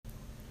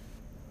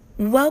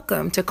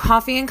Welcome to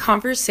Coffee and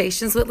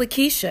Conversations with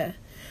Lakeisha.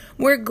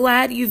 We're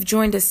glad you've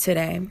joined us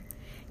today.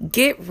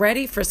 Get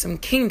ready for some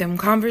kingdom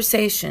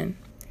conversation.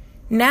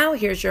 Now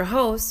here's your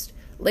host,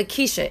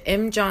 Lakeisha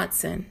M.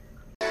 Johnson.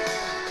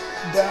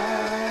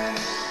 Done.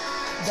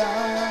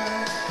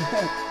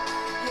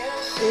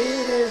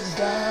 It is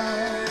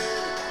done.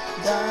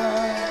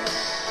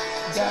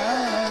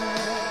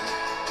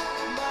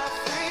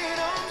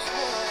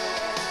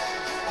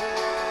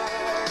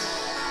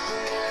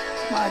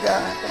 My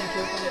God, thank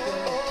you.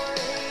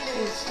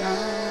 It's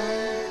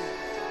done.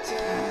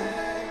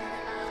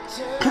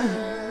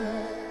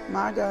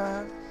 My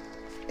God.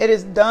 It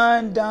is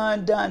done.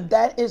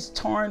 That is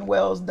Torrin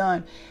Wells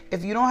done.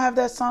 If you don't have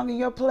that song in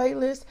your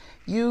playlist,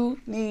 you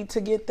need to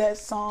get that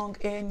song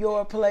in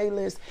your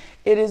playlist.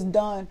 It is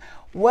done.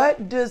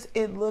 What does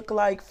it look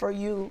like for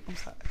you?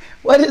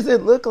 What does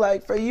it look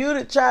like for you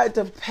to try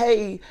to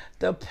pay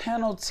the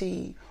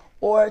penalty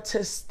or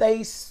to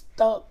stay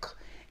stuck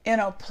in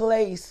a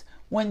place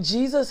when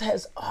Jesus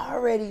has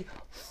already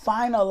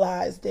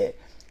finalized it?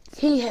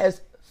 He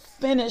has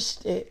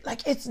finished it.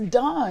 Like, it's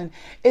done.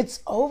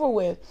 It's over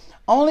with.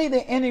 Only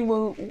the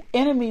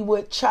enemy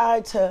would try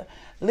to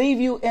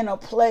leave you in a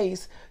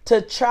place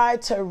to try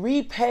to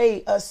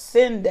repay a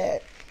sin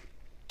debt,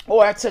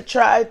 or to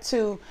try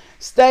to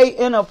stay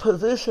in a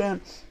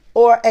position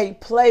or a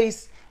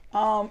place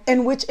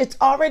in which it's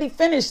already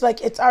finished,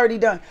 like it's already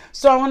done.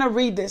 So I want to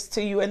read this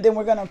to you, and then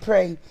we're gonna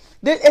pray.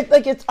 It's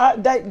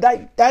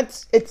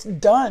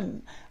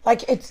done.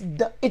 Like it's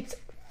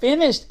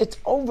finished. It's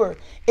over.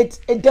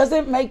 It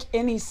doesn't make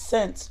any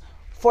sense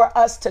for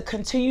us to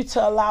continue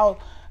to allow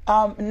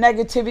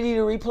negativity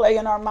to replay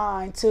in our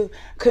mind, to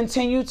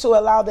continue to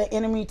allow the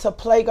enemy to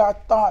plague our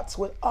thoughts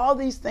with all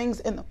these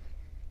things in the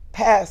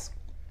past,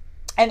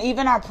 and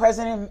even our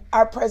present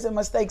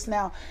mistakes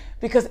now,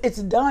 because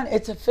it's done.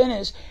 It's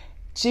finished.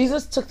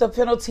 Jesus took the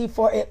penalty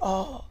for it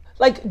all.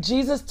 Like,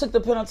 Jesus took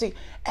the penalty.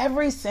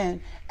 Every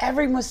sin,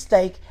 every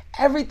mistake,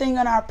 everything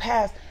in our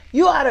past.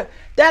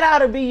 That ought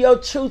to be your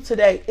truth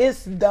today.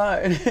 It's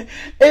done.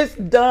 It's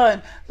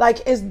done.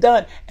 Like, it's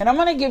done. And I'm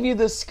going to give you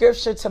the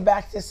scripture to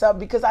back this up,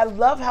 because I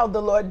love how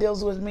the Lord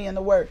deals with me in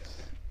the word.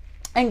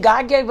 And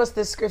God gave us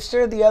this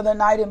scripture the other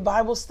night in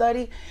Bible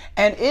study,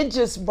 and it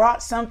just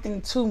brought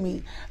something to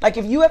me. Like,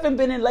 if you haven't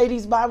been in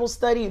ladies Bible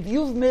study, if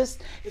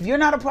you're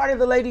not a part of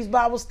the ladies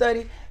Bible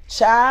study,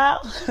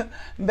 child,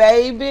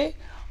 baby,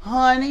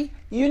 honey,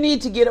 you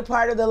need to get a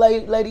part of the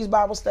ladies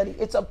Bible study.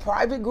 It's a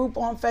private group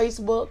on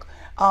Facebook.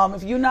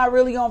 If you're not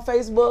really on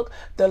Facebook,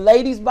 the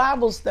ladies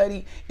Bible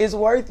study is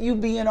worth you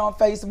being on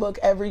Facebook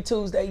every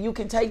Tuesday. You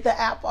can take the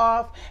app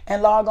off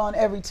and log on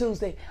every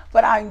Tuesday.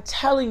 But I'm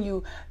telling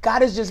you,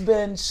 God has just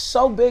been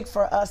so big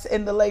for us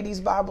in the ladies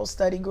Bible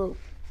study group.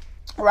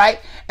 Right?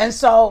 And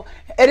so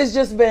it has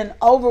just been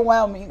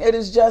overwhelming. It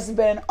has just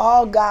been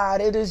all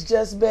God. It has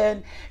just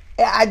been,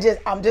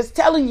 I'm just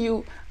telling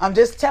you, I'm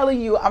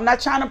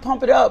not trying to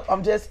pump it up.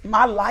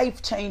 My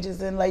life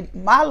changes in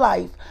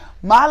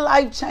my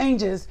life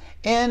changes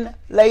in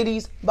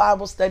ladies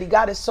Bible study.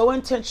 God is so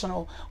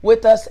intentional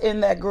with us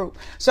in that group.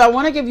 So I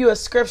want to give you a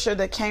scripture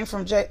that came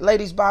from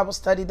ladies Bible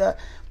study the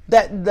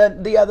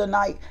other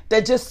night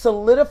that just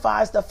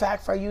solidifies the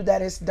fact for you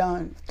that it's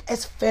done.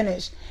 It's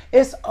finished.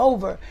 It's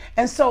over.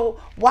 And so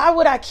why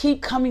would I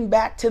keep coming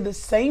back to the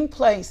same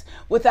place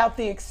without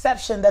the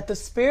exception that the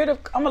Spirit of,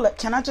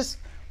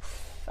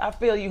 I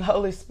feel you,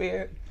 Holy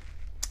Spirit.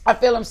 I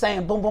feel him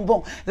saying, boom, boom,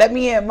 boom. Let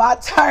me in. My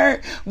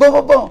turn. Boom,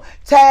 boom, boom.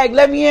 Tag.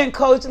 Let me in,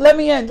 coach. Let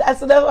me in. That's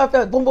what I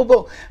feel. Boom, boom,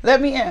 boom.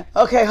 Let me in.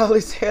 Okay, Holy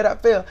Spirit, I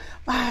feel.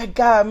 My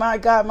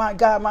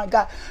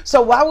God.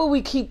 So why would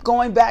we keep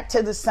going back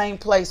to the same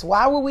place?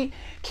 Why would we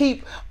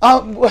keep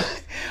replaying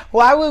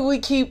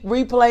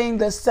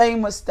the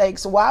same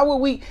mistakes? Why would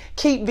we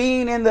keep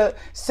being in the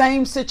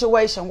same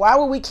situation? Why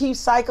would we keep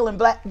cycling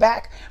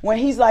back when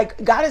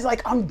God is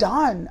like, I'm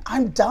done.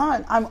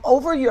 I'm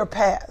over your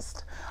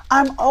past.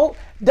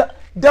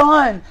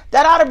 Done.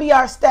 That ought to be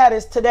our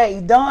status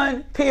today.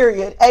 Done,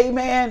 period.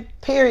 Amen,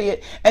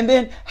 period. And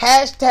then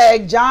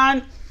hashtag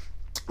John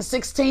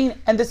 16,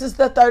 and this is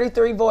the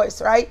 33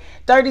 voice, right?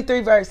 33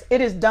 verse.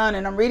 It is done.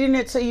 And I'm reading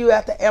it to you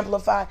at the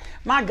Amplify.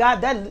 My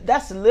God,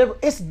 that's liberal.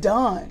 It's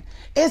done.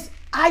 It's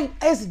done.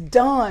 It's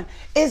done.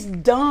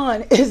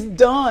 It's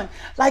done.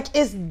 Like,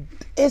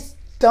 it's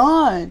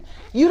done.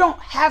 You don't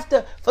have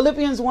to.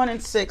 Philippians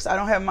 1:6. I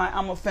don't have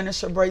I'm a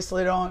finisher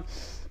bracelet on.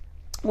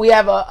 We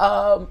have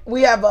a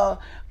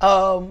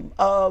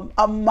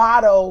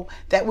motto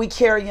that we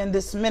carry in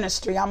this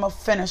ministry. I'm a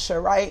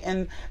finisher, right?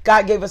 And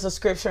God gave us a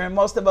scripture, and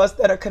most of us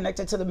that are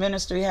connected to the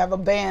ministry have a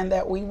band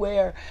that we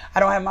wear.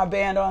 I don't have my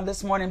band on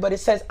this morning, but it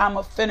says, I'm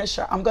a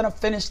finisher. I'm going to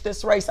finish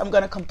this race. I'm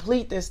going to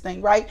complete this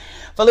thing, right?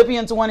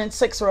 Philippians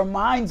 1:6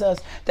 reminds us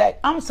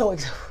that I'm so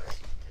excited.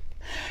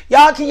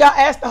 Y'all, can y'all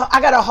ask?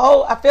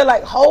 I feel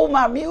like hold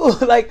my mule.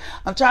 Like,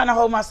 I'm trying to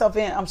hold myself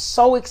in. I'm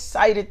so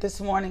excited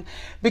this morning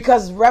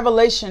because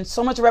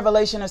so much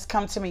revelation has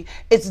come to me.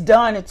 It's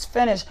done. It's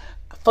finished.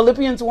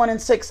 Philippians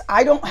 1:6,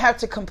 I don't have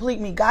to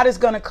complete me. God is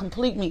going to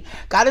complete me.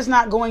 God is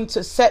not going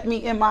to set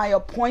me in my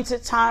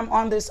appointed time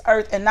on this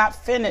earth and not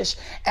finish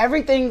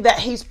everything that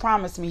he's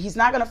promised me. He's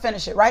not going to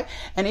finish it, right?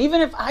 And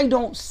even if I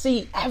don't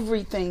see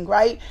everything,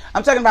 right?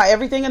 I'm talking about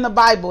everything in the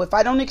Bible. If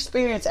I don't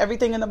experience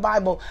everything in the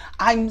Bible,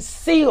 I'm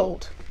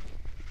sealed.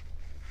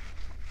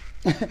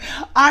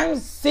 I'm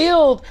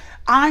sealed.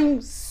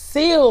 I'm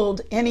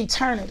sealed in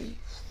eternity.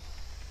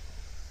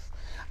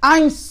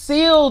 I'm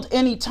sealed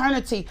in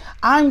eternity.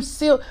 I'm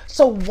sealed.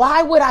 So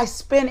why would I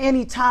spend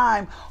any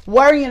time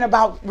worrying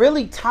about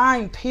really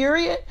time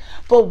period?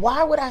 But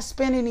why would I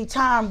spend any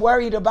time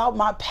worried about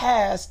my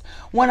past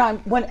when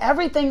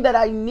everything that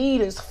I need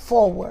is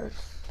forward?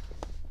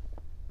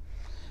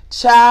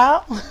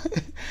 Child,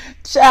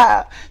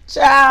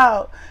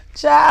 child.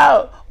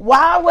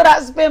 Why would I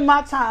spend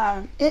my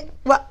time?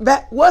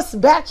 What's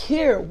back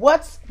here?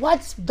 What's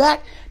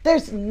back?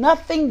 There's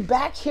nothing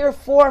back here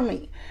for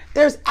me.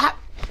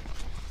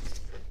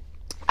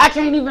 I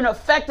can't even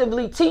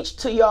effectively teach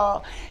to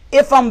y'all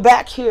if I'm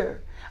back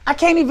here. I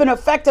can't even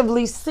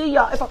effectively see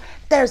y'all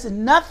there's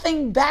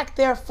nothing back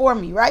there for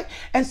me, right?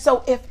 And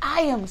so if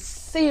I am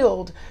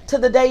sealed to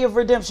the day of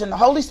redemption, the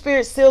Holy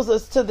Spirit seals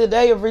us to the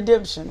day of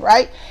redemption,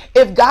 right?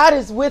 If God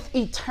is with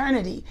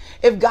eternity,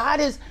 if God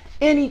is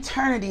in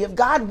eternity, if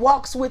God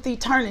walks with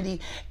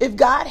eternity, if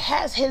God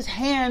has his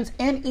hands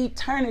in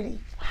eternity,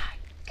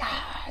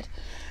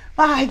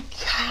 my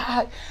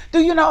God, do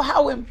you know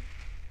how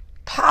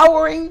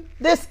empowering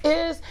this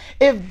is?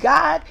 If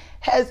God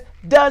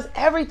does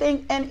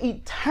everything in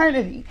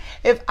eternity,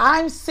 if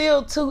I'm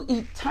sealed to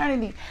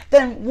eternity,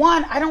 then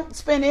one, I don't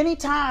spend any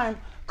time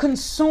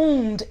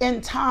consumed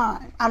in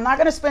time. I'm not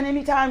going to spend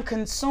any time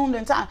consumed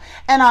in time.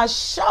 And I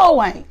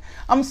sure ain't.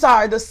 I'm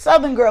sorry, the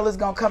Southern girl is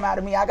going to come out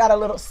of me. I got a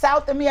little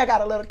South in me. I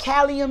got a little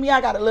Cali in me.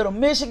 I got a little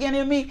Michigan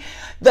in me.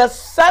 The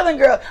Southern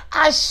girl,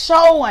 I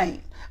sure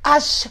ain't. I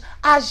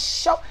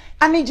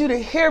need you to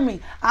hear me.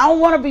 I don't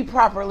want to be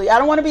properly. I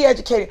don't want to be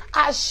educated.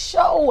 I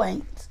sure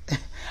ain't.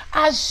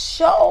 I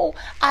sure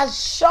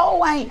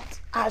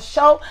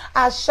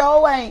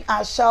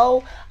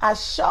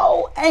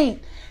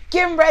ain't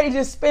getting ready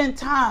to spend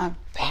time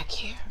back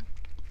here.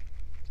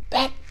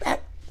 Back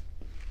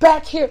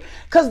here.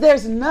 Because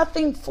there's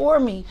nothing for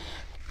me.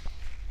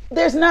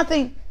 There's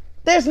nothing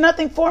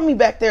for me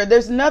back there.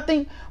 There's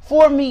nothing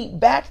for me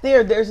back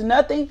there. There's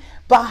nothing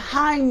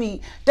behind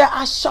me that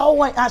I'm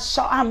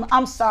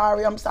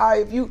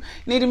sorry. If you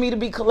needed me to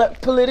be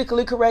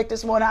politically correct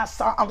this morning,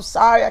 I'm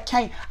sorry. I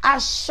can't.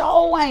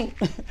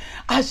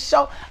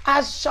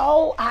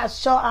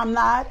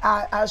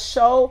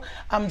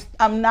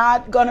 I'm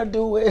not gonna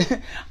do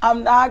it.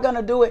 I'm not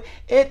gonna do it.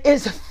 It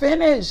is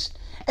finished.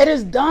 It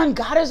is done.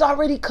 God has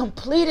already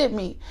completed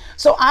me.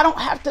 So I don't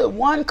have to,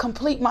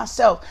 complete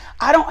myself.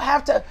 I don't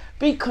have to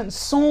be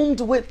consumed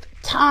with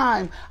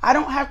time. I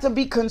don't have to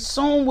be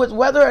consumed with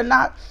whether or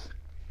not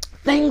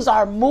things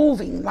are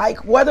moving.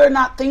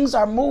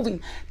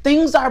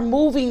 Things are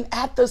moving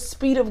at the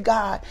speed of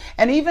God.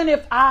 And even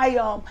if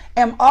I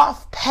am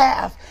off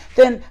path,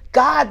 then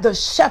God the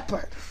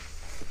shepherd.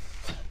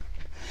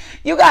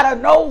 You got to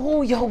know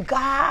who your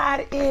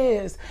God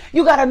is.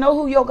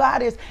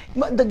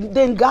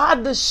 Then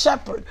God the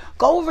shepherd.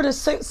 Go over to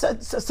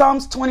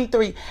Psalms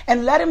 23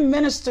 and let him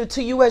minister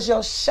to you as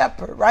your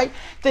shepherd, right?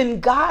 Then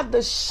God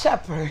the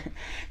shepherd.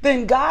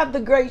 Then God the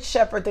great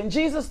shepherd. Then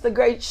Jesus the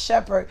great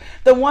shepherd.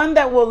 The one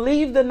that will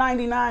leave the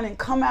 99 and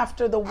come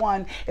after the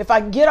one. If I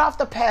get off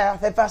the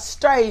path, if I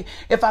stray,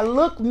 if I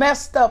look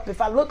messed up,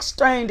 if I look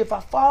strained, if I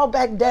fall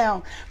back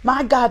down,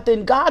 my God,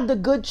 then God the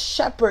good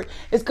shepherd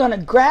is going to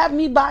grab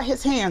me by his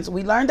hands.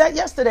 We learned that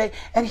yesterday,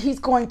 and he's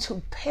going to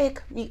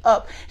pick me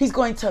up. He's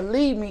going to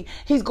lead me.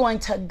 He's going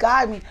to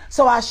guide me.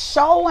 So I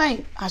sure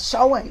ain't.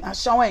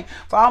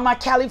 For all my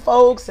Cali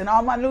folks and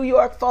all my New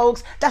York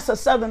folks, that's a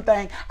Southern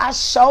thing. I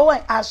sure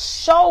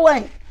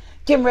ain't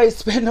getting ready to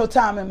spend no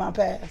time in my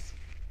past.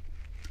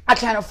 I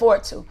can't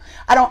afford to.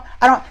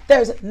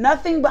 There's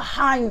nothing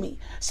behind me.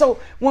 So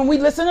when we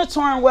listen to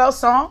Tornwell's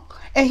song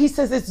and he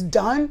says it's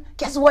done,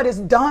 guess what? It's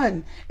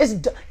done. It's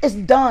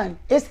done.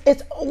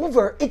 It's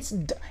over.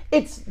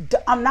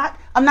 I'm not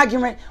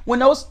getting ready. When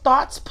those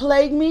thoughts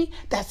plague me,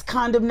 that's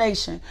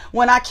condemnation.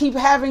 When I keep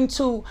having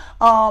to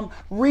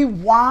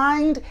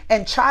rewind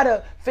and try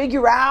to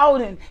figure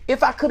out and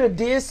if I could have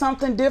did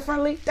something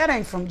differently, that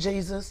ain't from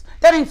Jesus.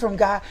 That ain't from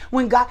God.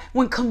 When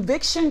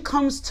conviction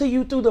comes to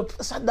you through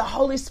the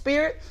Holy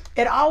Spirit,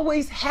 it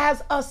always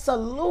has a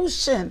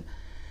solution.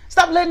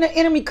 Stop letting the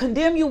enemy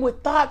condemn you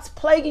with thoughts,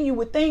 plaguing you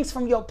with things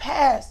from your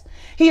past.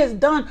 He is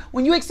done.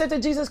 When you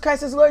accepted Jesus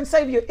Christ as Lord and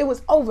Savior, it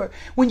was over.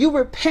 When you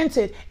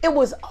repented, it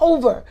was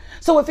over.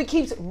 So if it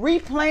keeps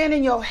replaying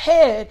in your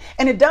head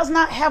and it does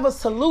not have a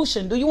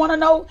solution, do you want to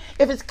know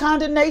if it's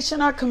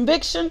condemnation or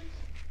conviction?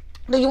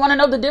 Do you want to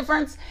know the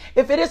difference?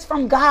 If it is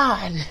from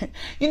God,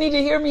 you need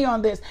to hear me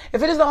on this.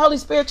 If it is the Holy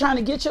Spirit trying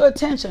to get your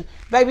attention,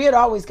 baby, it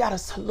always got a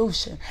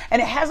solution.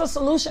 And it has a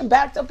solution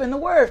backed up in the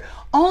word.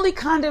 Only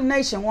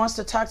condemnation wants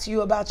to talk to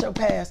you about your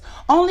past.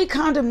 Only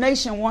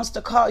condemnation wants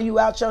to call you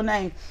out your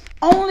name.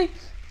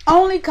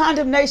 Only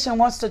condemnation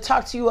wants to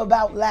talk to you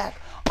about lack.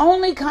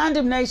 Only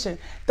condemnation.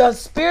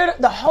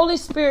 The Holy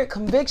Spirit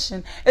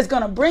conviction is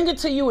going to bring it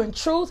to you in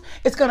truth.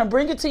 It's going to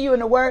bring it to you in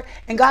the word.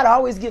 And God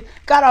always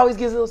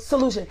gives a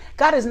solution.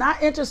 God is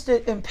not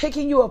interested in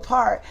picking you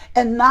apart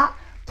and not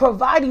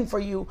providing for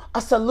you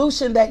a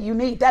solution that you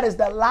need. That is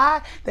the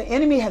lie. The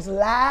enemy has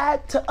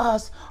lied to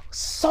us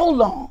so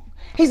long.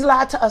 He's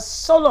lied to us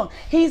so long.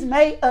 He's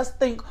made us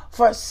think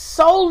for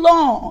so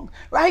long,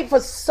 right? For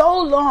so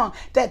long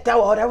that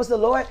was the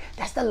Lord.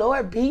 That's the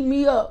Lord beat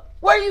me up.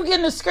 Where are you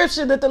getting the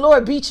scripture that the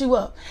Lord beat you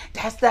up?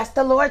 That's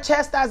the Lord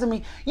chastising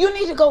me. You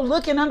need to go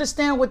look and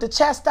understand what the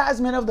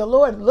chastisement of the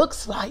Lord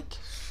looks like.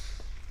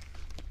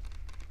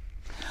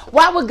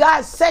 Why would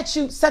God set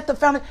the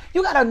foundation?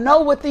 You got to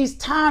know what these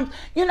times,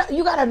 you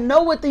got to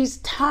know what these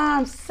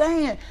times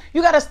saying.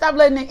 You got to stop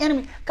letting the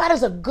enemy. God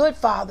is a good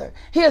father.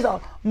 He is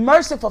a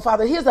merciful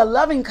father. He is a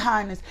loving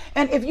kindness.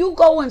 And if you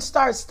go and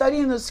start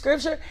studying the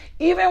scripture,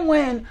 even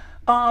when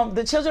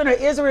the children of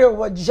Israel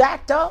were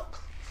jacked up,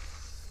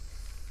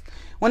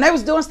 when they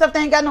was doing stuff they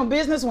ain't got no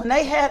business, when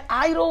they had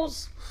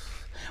idols,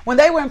 when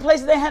they were in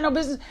places they had no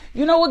business,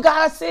 you know what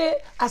God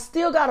said? I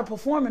still got to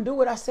perform and do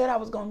what I said I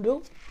was going to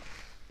do.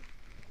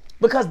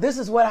 Because this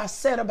is what I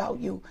said about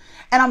you.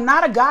 And I'm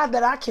not a God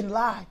that I can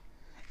lie.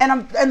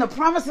 And the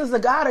promises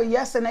of God are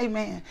yes and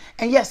amen.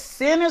 And yes,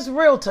 sin is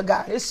real to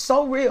God. It's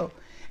so real.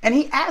 And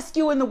he asks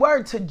you in the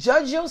word to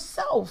judge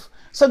yourself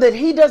so that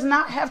he does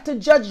not have to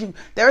judge you.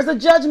 There's a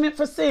judgment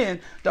for sin.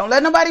 Don't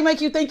let nobody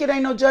make you think it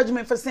ain't no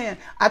judgment for sin.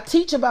 I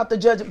teach about the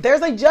judgment.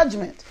 There's a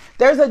judgment.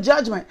 There's a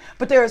judgment.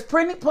 But there is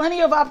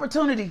plenty of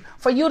opportunity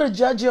for you to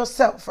judge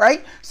yourself,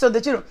 right? So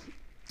that you don't.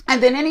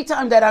 And then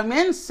anytime that I'm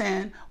in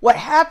sin, what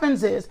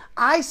happens is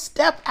I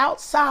step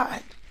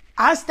outside.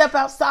 I step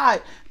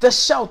outside the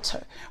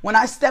shelter. When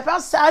I step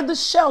outside the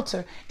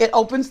shelter, it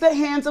opens the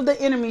hands of the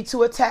enemy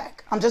to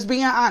attack. I'm just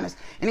being honest.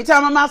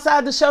 Anytime I'm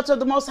outside the shelter of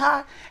the Most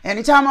High,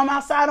 anytime I'm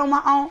outside on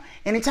my own,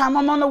 anytime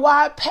I'm on the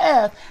wide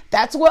path,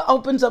 that's what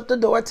opens up the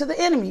door to the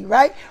enemy,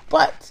 right?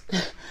 But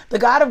the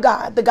God of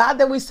God, the God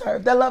that we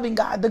serve, the loving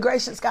God, the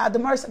gracious God, the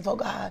merciful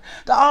God,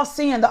 the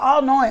all-seeing, the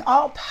all-knowing,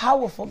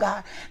 all-powerful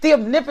God, the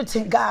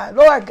omnipotent God,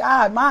 Lord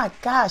God, my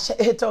gosh,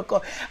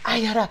 the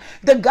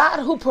God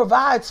who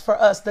provides for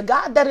us, the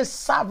God that is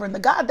sovereign, the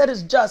God that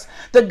is just,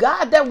 the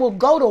God that will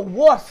go to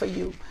war for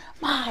you.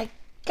 My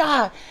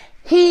God,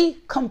 he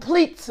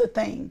completes a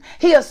thing.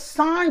 He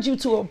assigns you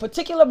to a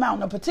particular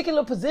mountain, a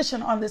particular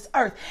position on this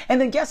earth.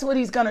 And then guess what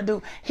he's going to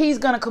do? He's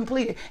going to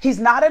complete it. He's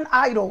not an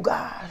idle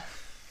God.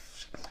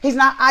 He's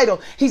not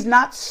idle. He's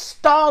not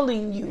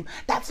stalling you.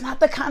 That's not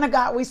the kind of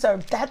God we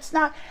serve. That's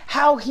not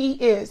how he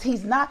is.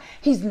 He's not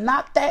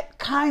that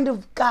kind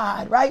of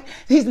God, right?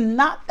 He's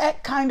not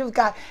that kind of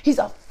God. He's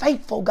a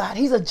faithful God.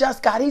 He's a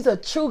just God. He's a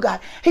true God.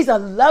 He's a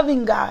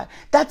loving God.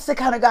 That's the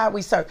kind of God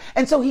we serve.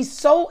 And so he's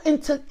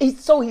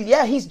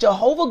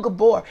Jehovah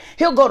Gabor.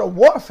 He'll go to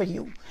war for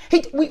you.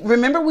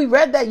 Remember we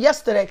read that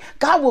yesterday.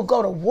 God will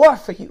go to war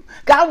for you.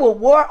 God will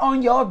war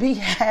on your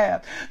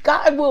behalf.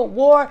 God will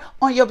war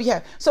on your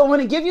behalf. So I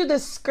want to give you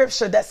this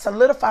scripture that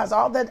solidifies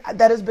all that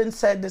has been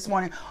said this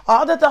morning.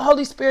 All that the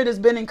Holy Spirit has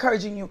been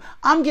encouraging you.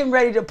 I'm getting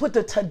ready to put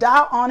the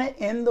tada on it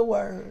in the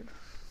word.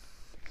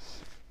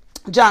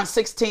 John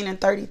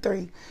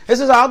 16:33.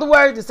 This is all the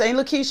word. This ain't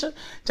Lakeisha.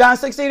 John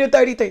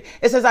 16:33.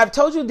 It says, I've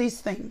told you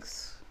these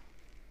things.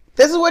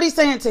 This is what he's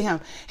saying to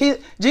him.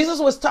 Jesus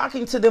was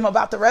talking to them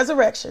about the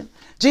resurrection.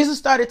 Jesus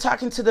started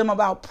talking to them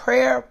about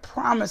prayer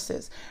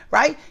promises,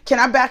 right? Can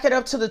I back it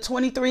up to the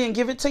 23 and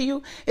give it to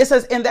you? It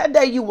says, in that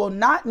day, you will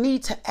not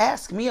need to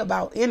ask me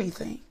about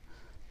anything.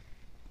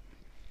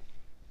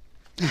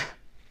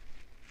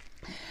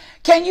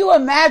 Can you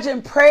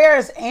imagine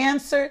prayers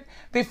answered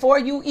before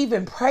you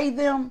even pray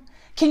them?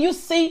 Can you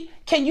see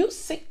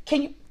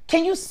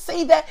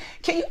that?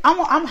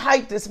 I'm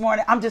hyped this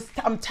morning.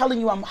 I'm telling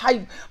you, I'm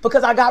hyped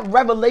because I got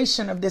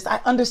revelation of this. I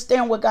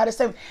understand what God is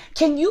saying.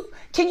 Can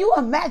you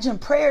imagine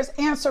prayers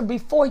answered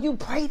before you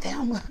pray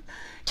them?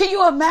 Can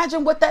you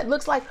imagine what that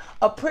looks like?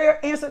 A prayer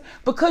answered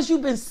because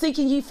you've been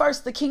seeking ye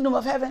first the kingdom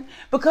of heaven,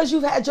 because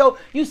you've had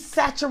you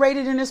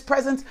saturated in his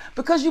presence,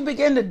 because you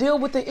began to deal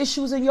with the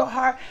issues in your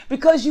heart,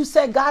 because you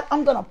said, God,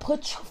 I'm going to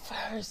put you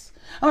first.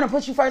 I'm going to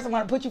put you first. I'm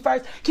going to put you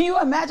first. Can you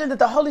imagine that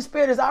the Holy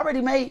Spirit has already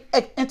made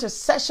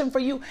intercession for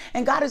you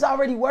and God is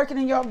already working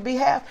in your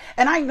behalf?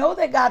 And I know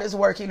that God is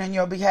working in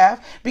your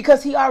behalf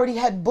because he already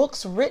had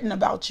books written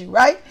about you,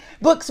 right?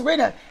 Books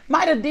written,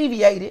 might have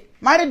deviated,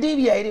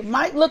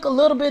 might look a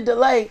little bit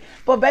delayed.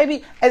 But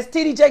baby, as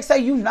TD Jakes say,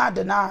 you not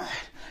denied.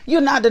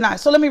 You're not denying.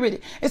 So let me read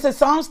it. It says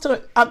John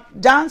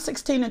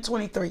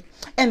 16:23.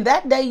 And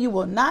that day you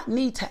will not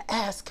need to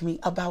ask me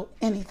about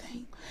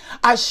anything.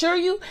 I assure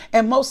you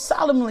and most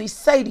solemnly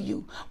say to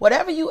you,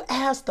 whatever you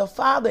ask the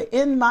Father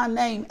in my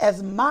name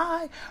as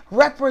my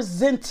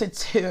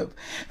representative,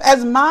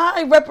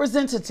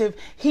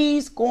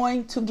 he's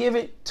going to give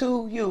it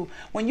to you.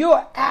 When you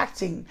are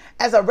acting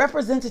as a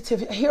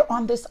representative here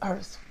on this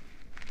earth,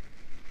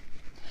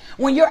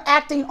 when you're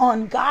acting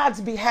on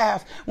God's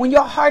behalf, when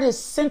your heart is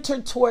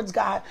centered towards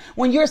God,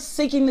 when you're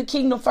seeking the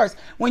kingdom first,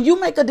 when you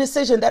make a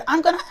decision that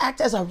I'm going to act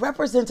as a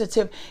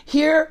representative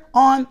here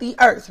on the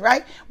earth,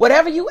 right?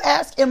 Whatever you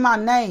ask in my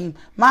name,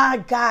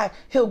 my God,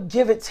 he'll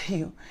give it to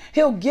you.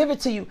 He'll give it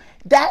to you.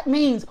 That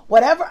means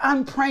whatever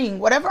I'm praying,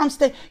 whatever I'm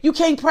saying, you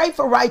can't pray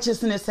for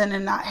righteousness and it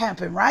not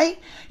happen, right?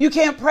 You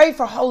can't pray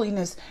for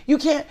holiness. You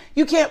can't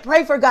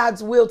pray for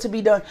God's will to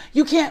be done.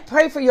 You can't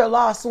pray for your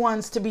lost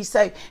ones to be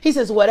saved. He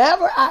says,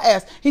 whatever I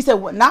ask, he said,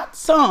 well, not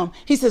some.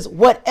 He says,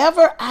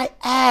 whatever I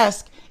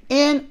ask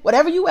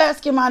whatever you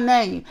ask in my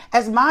name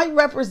as my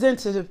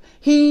representative,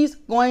 he's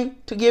going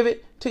to give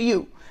it to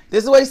you.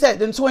 This is what he said.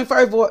 Then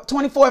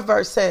 24th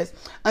verse says,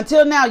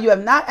 until now you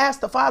have not asked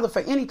the Father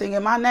for anything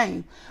in my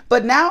name,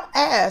 but now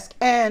ask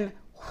and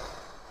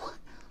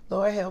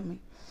Lord help me.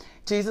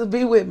 Jesus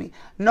be with me.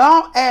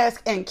 Now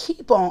ask and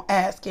keep on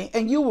asking,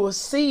 and you will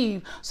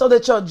receive so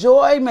that your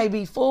joy may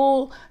be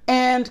full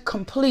and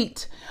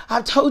complete.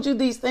 I've told you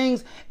these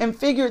things in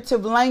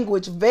figurative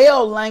language,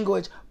 veiled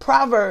language,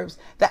 proverbs.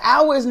 The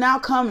hour is now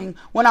coming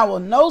when I will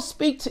no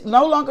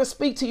longer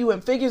speak to you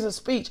in figures of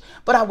speech,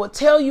 but I will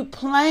tell you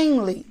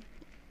plainly.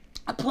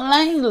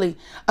 Plainly,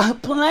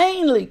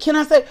 can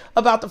I say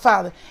about the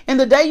Father? In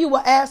the day you will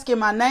ask in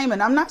my name,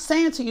 and I'm not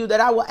saying to you that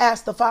I will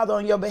ask the Father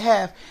on your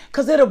behalf,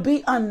 because it'll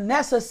be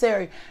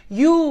unnecessary.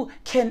 You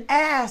can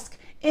ask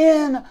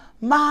in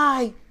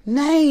my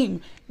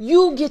name.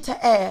 You get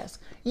to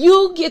ask.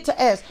 You get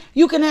to ask.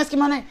 You can ask in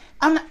my name.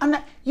 I'm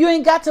not. You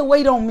ain't got to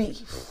wait on me.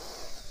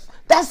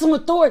 That's some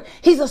authority.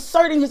 He's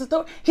asserting his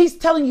authority. He's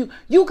telling you,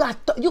 you got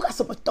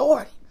some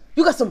authority.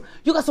 You got some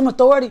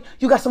authority.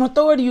 You got some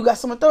authority. You got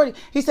some authority.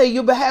 He said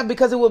you behalf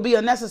because it will be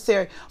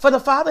unnecessary. For the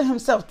Father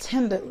himself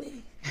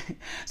tenderly.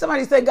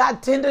 Somebody said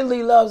God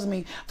tenderly loves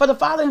me. For the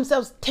Father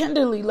himself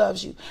tenderly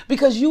loves you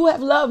because you have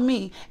loved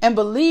me and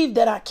believed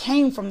that I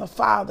came from the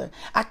Father.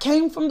 I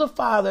came from the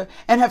Father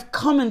and have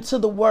come into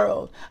the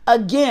world.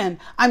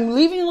 Again, I'm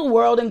leaving the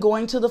world and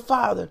going to the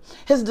Father.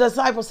 His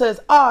disciple says,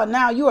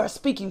 now you are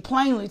speaking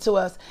plainly to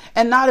us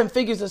and not in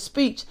figures of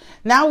speech.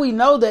 Now we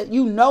know that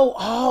you know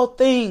all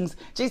things.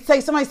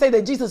 Somebody say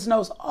that Jesus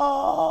knows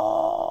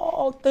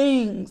all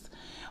things.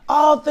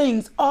 All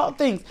things, all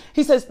things.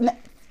 He says,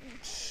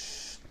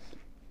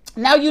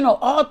 now you know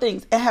all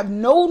things and have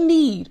no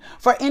need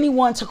for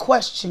anyone to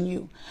question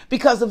you.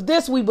 Because of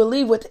this, we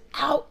believe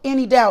without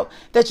any doubt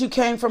that you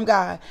came from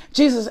God.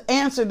 Jesus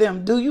answered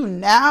them, do you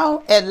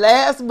now at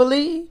last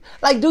believe?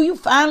 Like, do you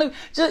finally?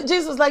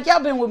 Jesus was like,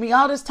 y'all been with me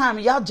all this time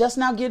and y'all just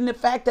now getting the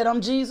fact that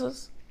I'm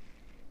Jesus?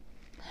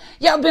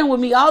 Y'all been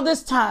with me all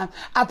this time.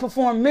 I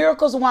performed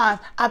miracles,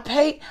 wonders. I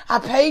paid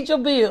your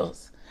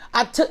bills.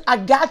 I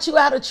got you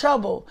out of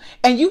trouble.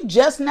 And you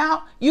just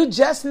now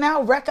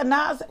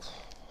recognize it.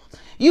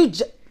 You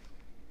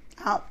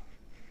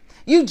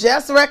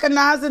just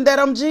recognizing that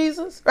I'm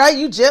Jesus, right?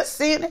 You just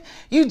seeing it.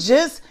 You're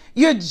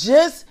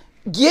just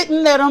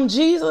getting that I'm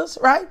Jesus,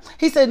 right?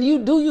 He said,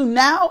 do you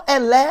now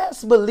at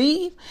last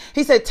believe?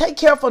 He said, take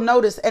careful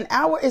notice. An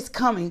hour is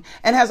coming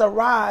and has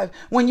arrived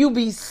when you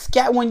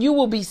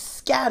will be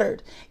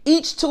scattered,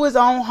 each to his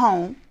own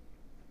home.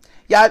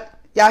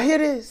 Y'all hear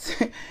this?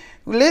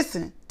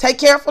 Listen, take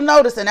careful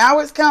notice. An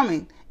hour is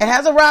coming and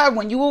has arrived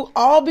when you will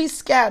all be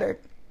scattered,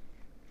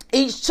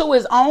 each to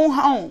his own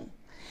home,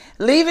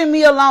 leaving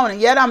me alone.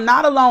 And yet I'm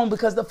not alone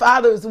because the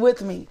Father is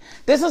with me.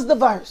 This is the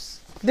verse.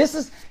 This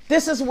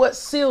is what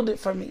sealed it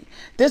for me.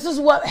 This is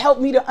what helped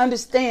me to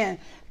understand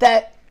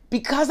that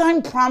because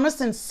I'm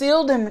promised and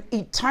sealed in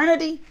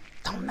eternity,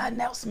 don't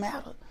nothing else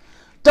matter.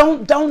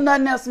 Don't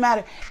nothing else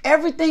matter.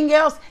 Everything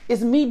else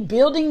is me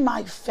building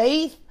my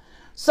faith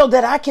so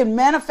that I can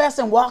manifest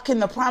and walk in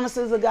the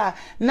promises of God.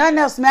 Nothing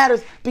else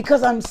matters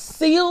because I'm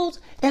sealed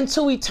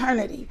into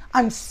eternity.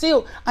 I'm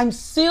sealed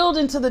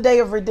into the day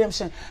of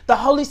redemption. The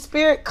Holy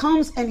Spirit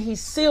comes and he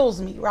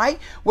seals me, right?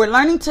 We're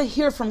learning to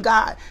hear from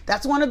God.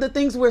 That's one of the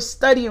things we're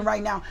studying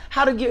right now,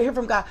 how to hear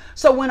from God.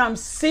 So when I'm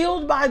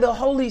sealed by the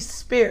Holy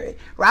Spirit,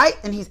 right?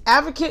 And he's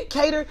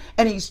advocator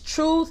and he's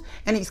truth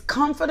and he's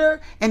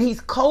comforter and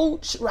he's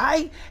coach,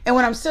 right? And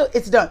when I'm sealed,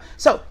 it's done.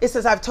 So it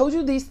says, I've told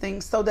you these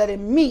things so that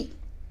in me,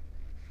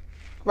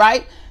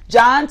 right?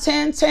 John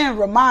 10:10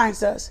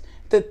 reminds us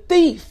the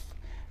thief.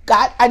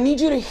 God, I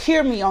need you to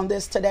hear me on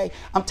this today.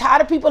 I'm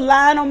tired of people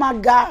lying on my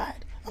God.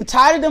 I'm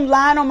tired of them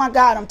lying on my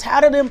God. I'm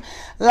tired of them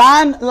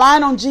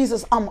lying on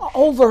Jesus. I'm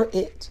over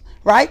it,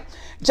 right?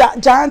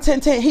 John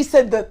 10:10, he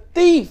said the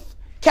thief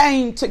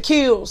came to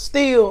kill,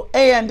 steal,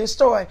 and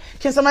destroy.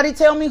 Can somebody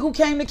tell me who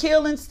came to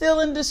kill and steal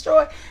and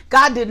destroy?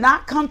 God did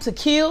not come to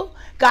kill.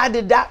 God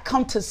did not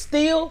come to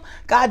steal.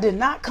 God did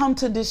not come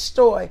to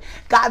destroy.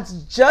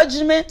 God's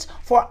judgment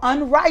for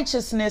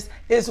unrighteousness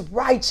is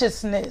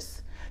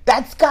righteousness.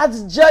 That's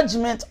God's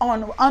judgment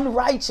on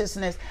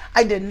unrighteousness.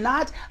 I did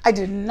not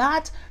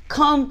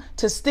come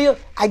to steal.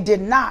 I did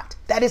not.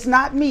 That is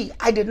not me.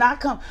 I did not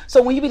come.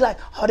 So when you be like,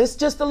 oh, this is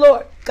just the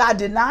Lord. God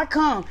did not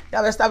come.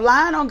 Y'all better stop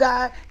lying on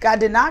God.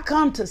 God did not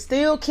come to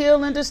steal,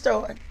 kill, and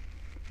destroy.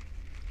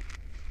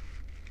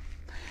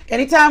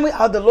 Anytime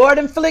the Lord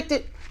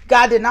inflicted,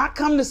 God did not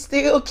come to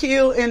steal,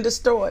 kill, and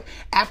destroy.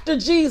 After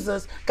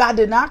Jesus, God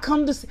did not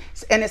come to,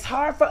 and it's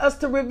hard for us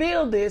to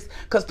reveal this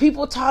because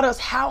people taught us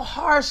how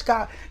harsh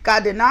God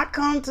did not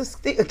come to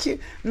steal, kill.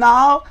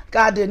 No,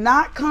 God did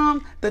not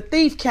come. The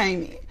thief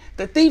came in.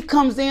 The thief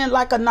comes in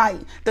like a night.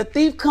 The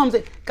thief comes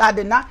in. God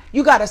did not.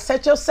 You got to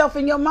set yourself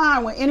in your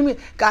mind when enemy.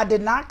 God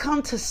did not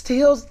come to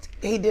steal.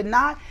 He did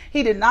not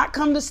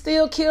come to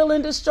steal, kill,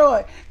 and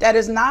destroy. That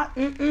is not.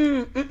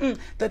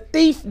 The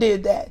thief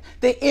did that.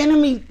 The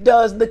enemy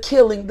does the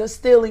killing, the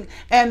stealing,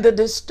 and the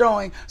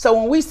destroying. So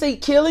when we see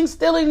killing,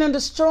 stealing, and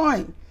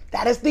destroying,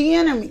 that is the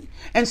enemy.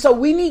 And so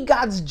we need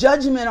God's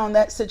judgment on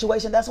that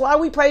situation. That's why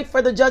we prayed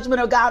for the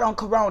judgment of God on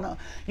Corona.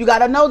 You got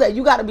to know that.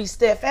 You got to be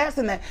steadfast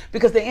in that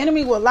because the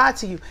enemy will lie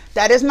to you.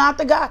 That is not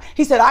the God.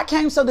 He said, I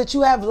came so that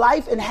you have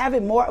life and have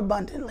it more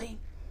abundantly.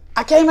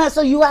 I came out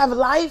so you have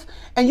life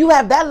and you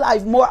have that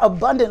life more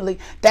abundantly.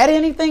 That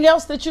anything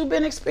else that you've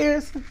been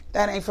experiencing,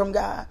 that ain't from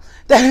God.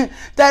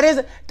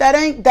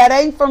 That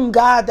ain't from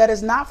God. That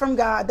is not from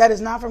God. That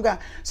is not from God.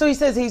 So he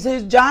says,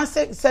 John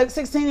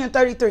 16 and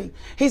 33.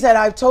 He said,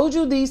 I've told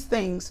you these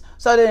things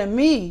so that in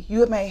me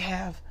you may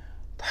have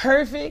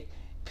perfect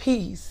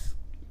peace.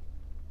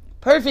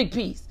 Perfect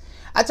peace.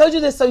 I told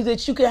you this so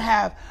that you can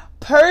have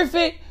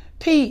perfect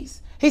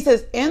peace. He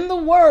says, in the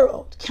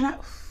world,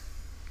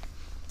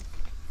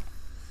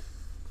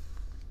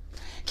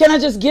 Can I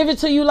just give it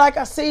to you like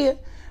I see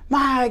it?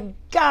 My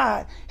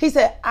God. He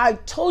said, I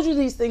told you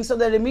these things so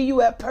that in me you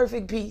have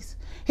perfect peace.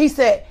 He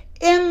said,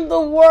 in the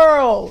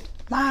world,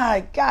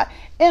 my God,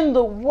 in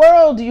the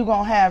world you're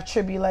going to have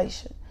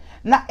tribulation.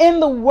 Not in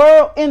the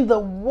world,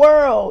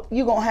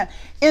 you're going to have,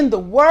 in the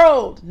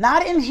world,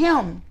 not in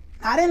him,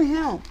 not in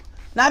him,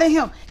 not in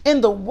him.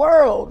 In the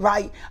world,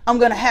 right, I'm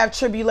going to have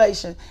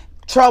tribulation.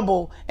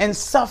 Trouble and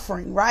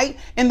suffering, right?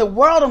 In the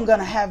world, I'm going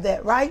to have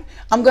that, right?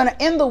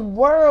 In the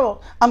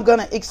world, I'm going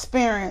to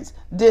experience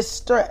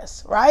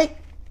distress, right?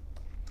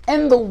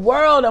 In the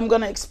world, I'm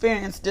going to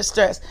experience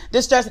distress.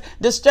 Distress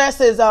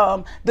is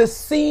the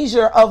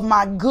seizure of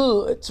my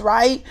goods,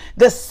 right?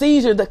 The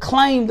seizure, the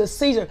claim, the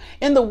seizure.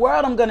 In the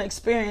world, I'm going to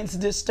experience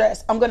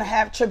distress. I'm going to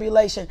have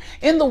tribulation.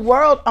 In the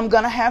world, I'm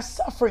going to have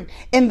suffering.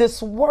 In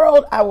this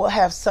world, I will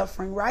have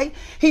suffering, right?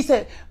 He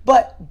said,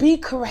 but be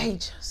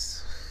courageous.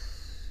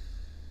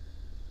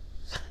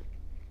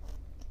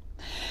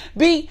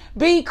 Be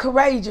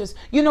courageous.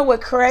 You know what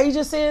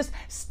courageous is?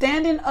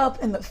 Standing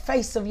up in the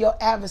face of your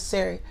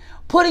adversary.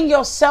 Putting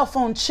yourself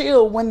on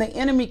chill when the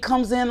enemy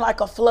comes in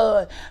like a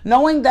flood.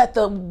 Knowing that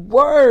the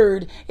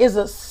word is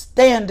a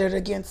standard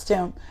against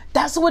him.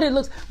 That's what it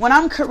looks. When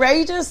I'm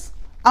courageous,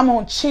 I'm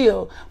on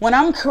chill. When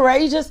I'm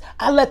courageous,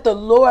 I let the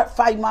Lord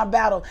fight my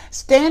battle.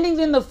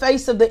 Standing in the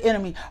face of the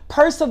enemy.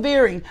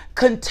 Persevering.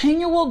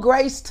 Continual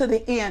grace to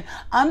the end.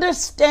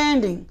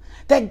 Understanding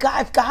that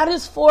God, if God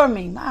is for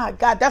me, my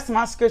God, that's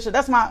my scripture.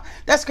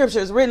 That scripture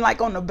is written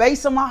like on the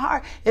base of my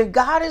heart. If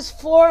God is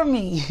for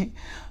me,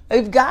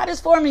 if God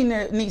is for me,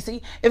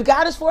 Nisi, if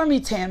God is for me,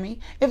 Tammy,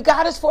 if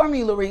God is for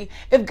me, Lurie,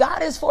 if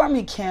God is for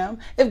me, Kim,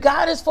 if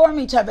God is for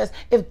me, Chavez,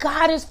 if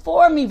God is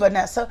for me,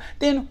 Vanessa,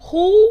 then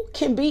who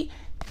can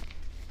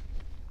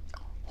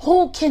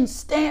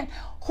stand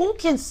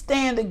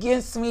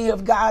against me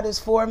if God is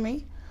for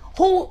me?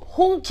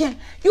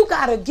 You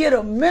got to get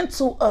a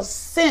mental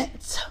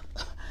assent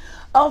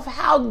of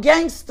how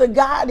gangster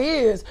God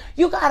is.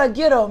 You got to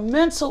get a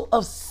mental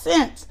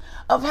assent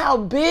of how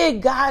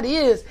big God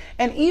is.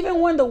 And even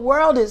when the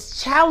world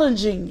is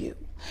challenging you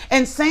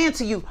and saying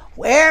to you,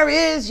 where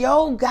is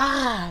your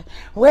God?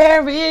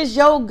 Where is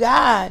your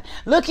God?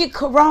 Look at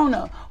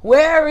Corona.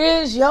 Where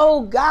is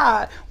your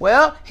God?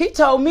 Well, he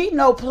told me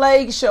no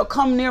plague shall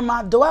come near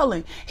my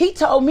dwelling. He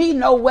told me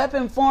no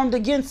weapon formed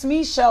against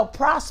me shall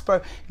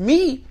prosper.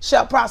 Me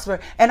shall prosper.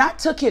 And I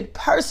took it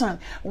personally.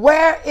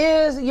 Where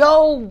is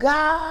your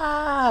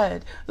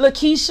God?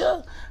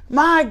 Lakeisha,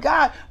 my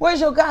God, where's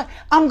your God?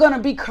 I'm going to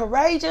be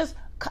courageous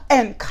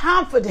and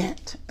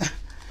confident.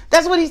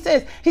 That's what he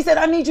says. He said,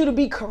 I need you to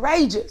be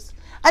courageous.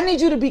 I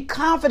need you to be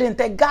confident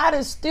that God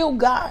is still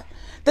God.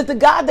 That the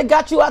God that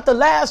got you out the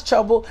last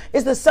trouble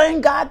is the same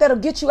God that'll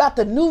get you out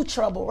the new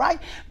trouble, right?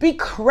 Be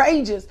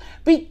courageous.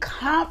 Be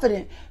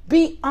confident.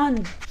 Be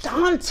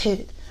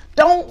undaunted.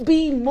 Don't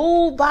be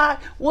moved by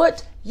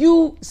what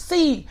you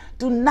see.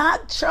 Do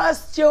not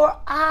trust your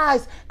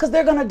eyes because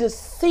they're going to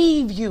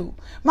deceive you.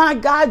 My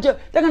God, they're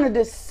going to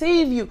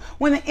deceive you.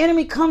 When the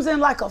enemy comes in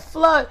like a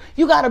flood,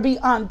 you got to be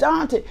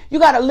undaunted. You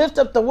got to lift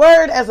up the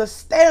word as a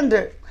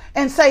standard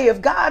and say,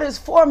 if God is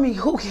for me,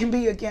 who can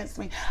be against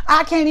me?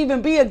 I can't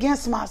even be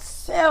against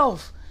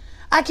myself.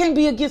 I can't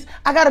be against.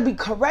 I got to be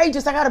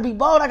courageous. I got to be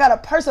bold. I got to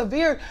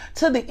persevere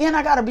to the end.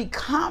 I got to be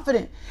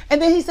confident.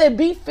 And then he said,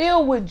 be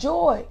filled with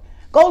joy.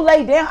 Go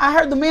lay down. I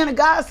heard the man of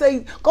God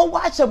say, go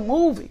watch a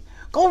movie.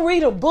 Go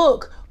read a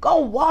book. Go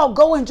walk.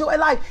 Go enjoy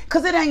life.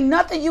 Because it ain't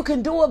nothing you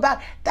can do about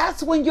it.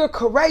 That's when you're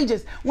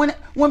courageous. When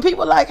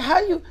people like,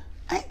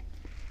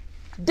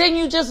 didn't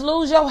you just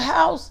lose your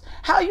house?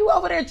 How you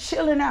over there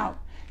chilling out?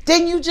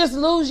 Didn't you just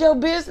lose your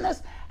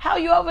business? How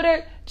you over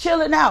there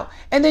chilling out?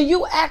 And then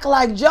you act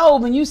like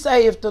Job and you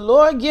say, if the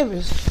Lord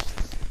giveth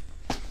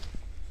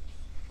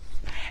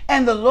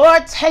and the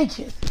Lord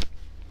taketh,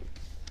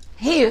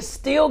 he is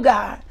still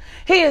God.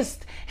 He is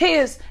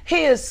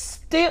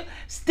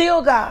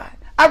still God.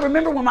 I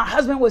remember when my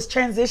husband was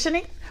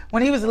transitioning,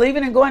 when he was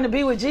leaving and going to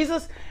be with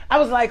Jesus, I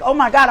was like, oh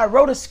my God, I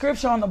wrote a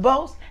scripture on the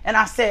boat and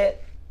I said,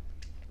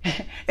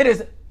 it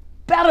is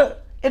better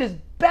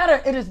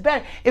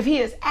if he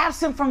is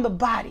absent from the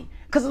body,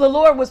 because the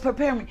Lord was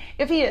preparing me.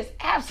 If he is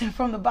absent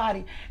from the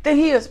body, then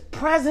he is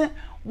present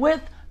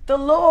with the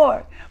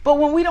Lord. But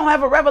when we don't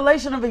have a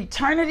revelation of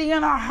eternity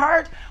in our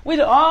heart,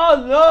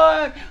 oh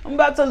Lord, I'm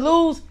about to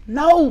lose.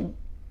 No.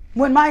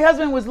 When my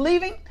husband was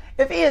leaving,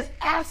 if he is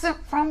absent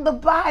from the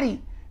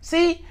body,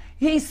 see,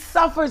 he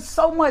suffered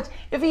so much.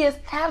 If he is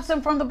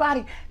absent from the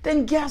body,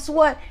 then guess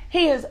what?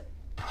 He is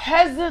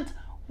present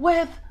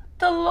with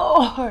the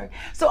Lord.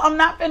 So I'm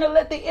not going to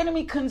let the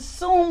enemy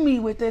consume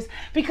me with this,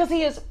 because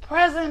he is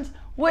present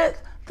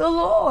with the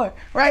Lord,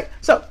 right?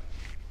 So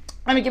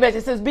let me get back.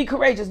 It says, be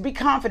courageous, be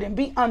confident,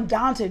 be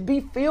undaunted,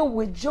 be filled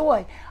with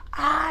joy.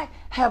 I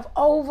have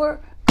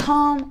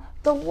overcome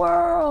the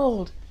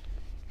world.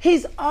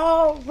 He's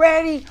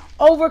already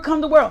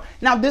overcome the world.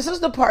 Now, this is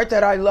the part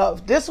that I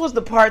love. This was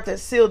the part that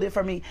sealed it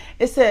for me.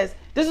 It says,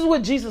 this is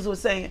what Jesus was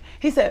saying.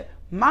 He said,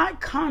 my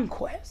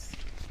conquest.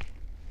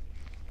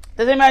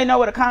 Does anybody know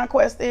what a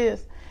conquest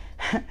is?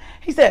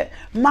 He said,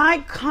 my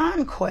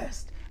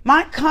conquest,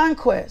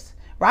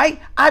 right?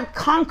 I've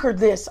conquered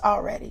this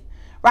already.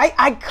 Right?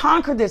 I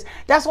conquered this.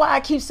 That's why I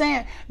keep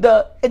saying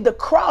the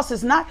cross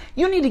is not,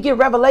 you need to get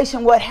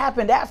revelation what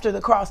happened after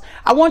the cross.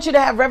 I want you to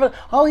have revelation.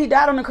 Oh, he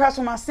died on the cross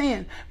for my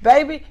sin.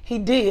 Baby, he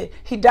did.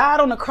 He died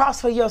on the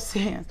cross for your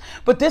sins.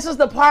 But this is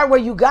the part where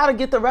you got to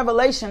get the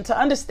revelation to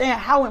understand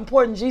how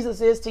important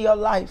Jesus is to your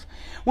life.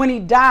 When he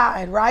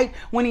died, right?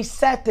 When he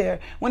sat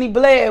there, when he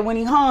bled, when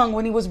he hung,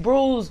 when he was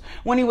bruised,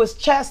 when he was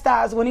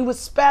chastised, when he was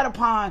spat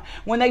upon,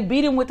 when they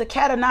beat him with the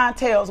cat of nine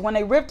tails, when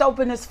they ripped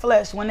open his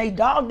flesh, when they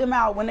dogged him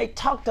out, when they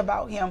talked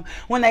about him,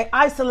 when they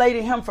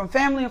isolated him from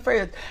family and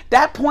friends.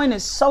 That point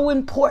is so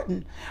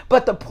important.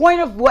 But the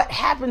point of what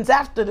happens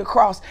after the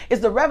cross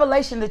is the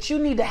revelation that you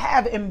need to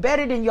have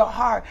embedded in your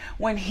heart.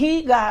 When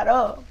he got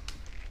up,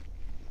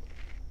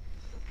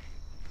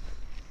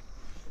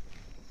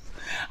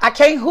 I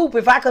can't hoop.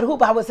 If I could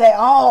hoop, I would say,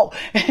 oh,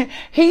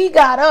 he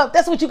got up.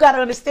 That's what you got to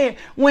understand.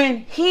 When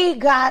he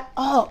got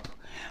up,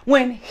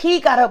 when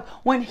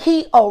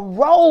he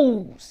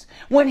arose,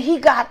 when he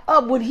got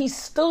up, when he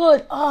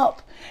stood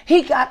up,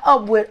 he got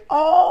up with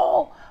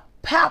all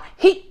power.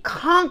 He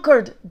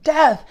conquered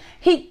death.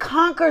 He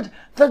conquered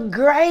the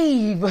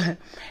grave.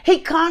 He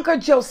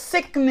conquered your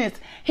sickness.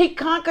 He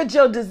conquered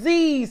your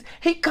disease.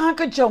 He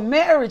conquered your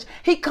marriage.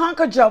 He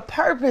conquered your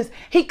purpose.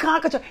 He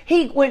conquered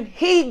when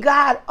he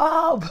got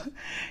up,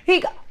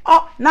 he got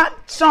up,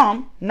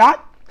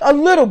 not a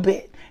little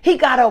bit. He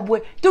got up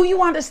with, do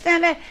you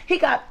understand that? He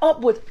got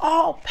up with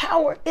all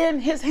power in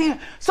his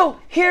hand. So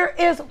here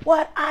is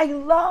what I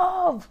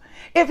love.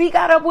 If he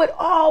got up with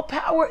all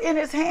power in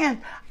his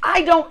hand,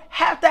 I don't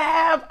have to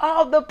have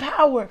all the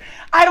power.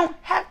 I don't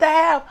have to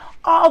have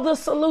all the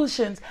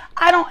solutions.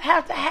 I don't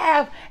have to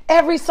have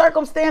every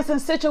circumstance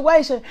and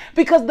situation,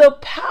 because the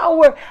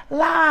power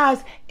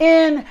lies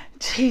in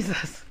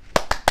Jesus.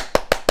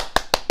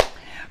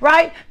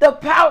 Right? The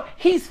power,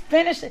 he's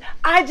finished it.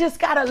 I just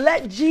got to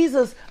let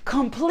Jesus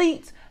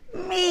complete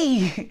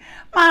me.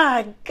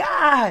 My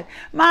God.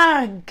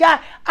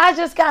 I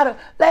just got to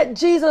let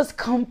Jesus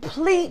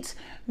complete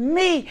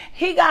me.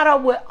 He got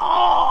up with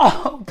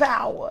all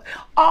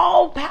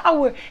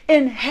power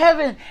in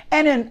heaven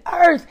and in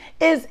earth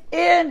is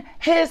in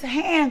his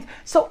hands.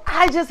 So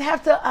I just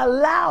have to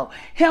allow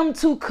him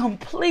to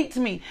complete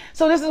me.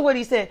 So this is what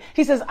he said.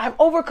 He says, I've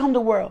overcome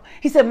the world.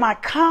 He said, my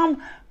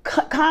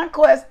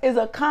conquest is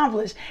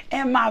accomplished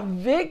and my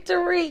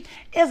victory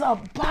is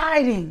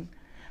abiding.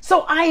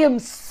 So I am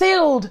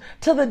sealed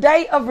to the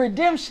day of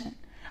redemption.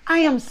 I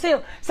am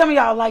sealed. Some of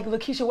y'all are like,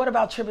 Lakeisha, what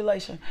about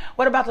tribulation?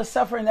 What about the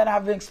suffering that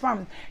I've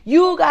experienced?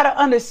 You got to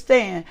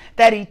understand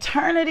that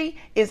eternity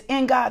is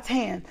in God's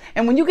hands.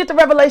 And when you get the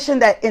revelation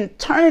that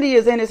eternity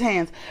is in his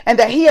hands and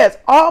that he has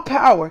all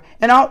power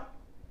and all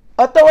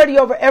authority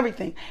over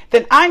everything,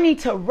 then I need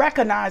to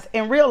recognize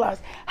and realize,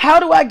 how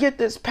do I get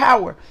this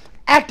power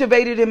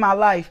activated in my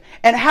life?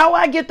 And how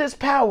I get this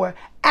power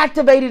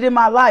activated in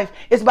my life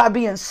is by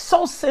being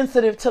so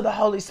sensitive to the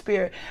Holy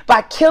Spirit,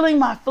 by killing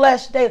my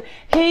flesh daily.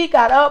 He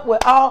got up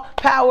with all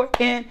power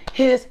in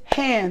his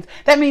hands.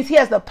 That means he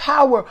has the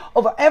power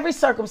over every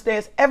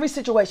circumstance, every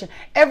situation,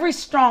 every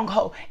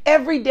stronghold,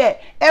 every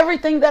debt,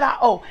 everything that I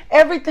owe,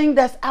 everything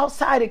that's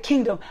outside the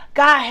kingdom.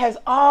 God has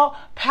all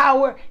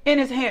power in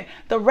his hand.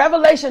 The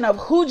revelation of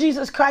who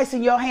Jesus Christ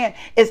in your hand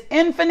is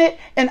infinite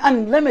and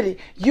unlimited.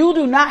 You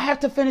do not have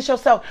to finish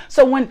yourself.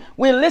 So when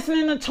we're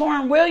listening to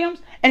Torrin Williams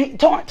and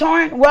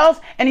Torrin Wells,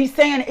 and he's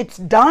saying it's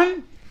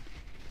done,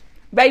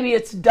 baby,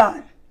 it's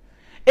done.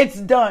 It's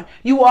done.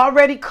 You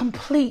already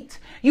complete.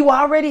 You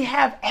already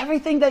have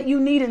everything that you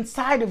need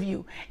inside of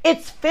you.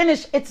 It's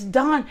finished. It's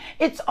done.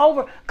 It's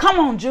over. Come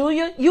on,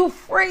 Julia. You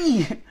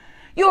free.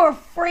 You're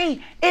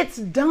free. It's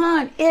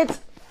done. It's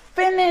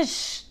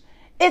finished.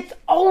 It's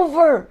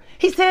over.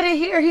 He said it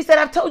here. He said,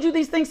 I've told you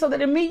these things so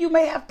that in me you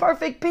may have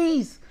perfect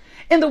peace.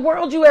 In the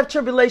world you have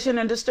tribulation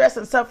and distress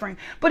and suffering,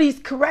 but he's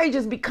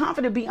courageous, be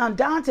confident, be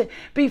undaunted,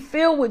 be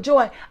filled with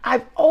joy.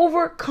 I've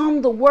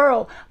overcome the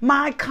world.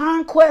 My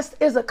conquest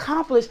is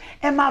accomplished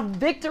and my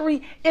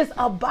victory is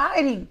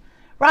abiding,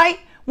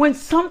 right? When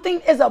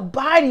something is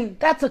abiding,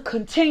 that's a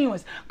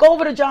continuous. Go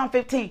over to John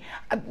 15.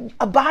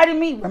 Abide in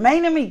me,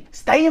 remain in me,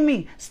 stay in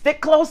me, stick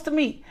close to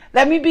me.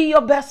 Let me be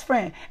your best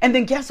friend. And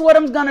then guess what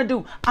I'm going to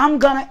do? I'm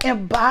going to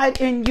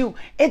abide in you.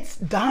 It's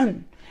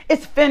done.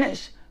 It's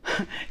finished.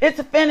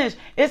 It's finished.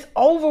 It's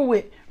over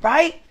with,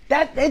 right?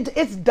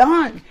 It's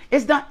done.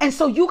 It's done. And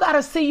so you got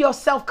to see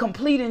yourself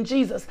complete in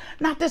Jesus,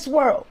 not this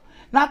world,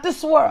 not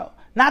this world,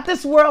 not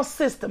this world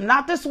system,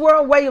 not this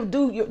world way of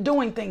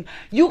doing things.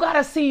 You got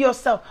to see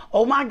yourself.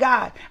 Oh my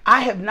God, I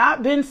have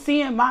not been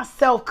seeing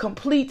myself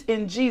complete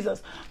in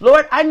Jesus.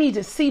 Lord, I need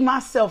to see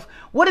myself.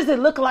 What does it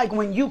look like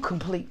when you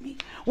complete me?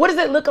 What does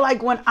it look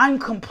like when I'm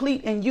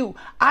complete in you?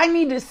 I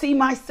need to see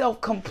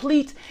myself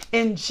complete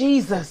in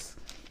Jesus.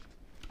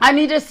 I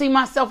need to see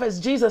myself as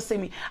Jesus see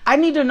me. I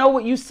need to know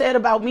what you said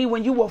about me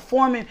when you were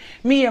forming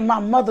me in my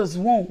mother's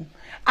womb.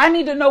 I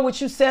need to know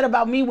what you said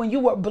about me when you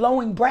were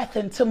blowing breath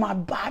into my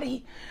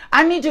body.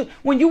 I need you,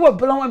 when you were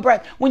blowing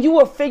breath, when you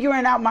were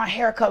figuring out my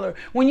hair color,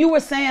 when you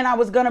were saying I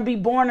was going to be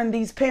born in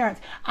these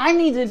parents, I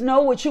need to know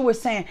what you were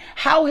saying.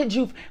 How had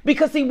you,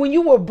 because see, when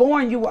you were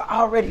born, you were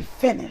already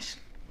finished.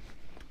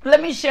 Let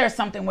me share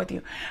something with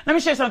you.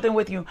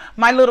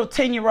 My little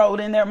 10-year-old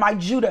in there, my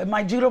Judah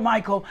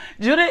Michael.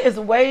 Judah is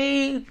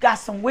got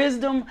some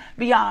wisdom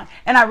beyond.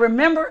 And I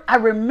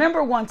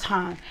remember one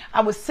time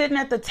I was sitting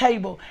at the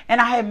table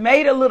and I had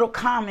made a little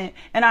comment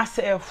and I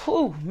said,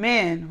 whew,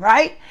 man,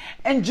 right?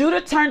 And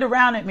Judah turned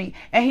around at me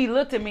and he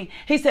looked at me.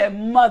 He said,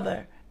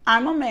 Mother,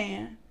 I'm a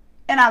man.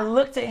 And I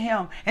looked at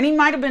him and he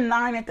might have been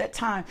 9 at that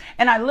time.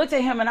 And I looked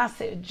at him and I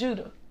said,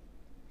 Judah,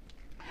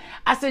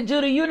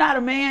 you're not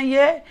a man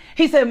yet.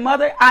 He said,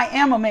 Mother, I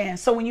am a man.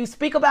 So when you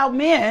speak about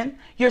men,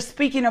 you're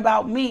speaking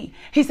about me.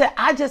 He said,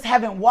 I just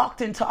haven't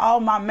walked into all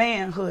my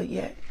manhood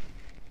yet.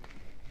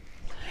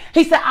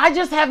 He said, I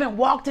just haven't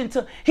walked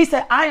into, he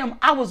said,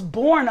 I was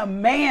born a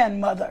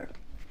man, Mother.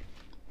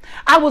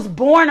 I was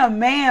born a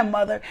man,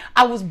 Mother.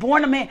 I was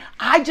born a man.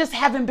 I just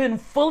haven't been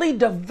fully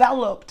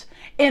developed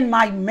in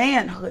my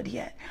manhood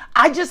yet.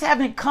 I just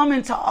haven't come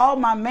into all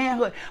my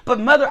manhood. But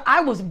Mother,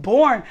 I was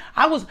born.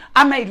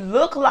 I may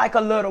look like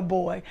a little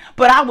boy,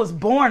 but I was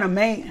born a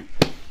man.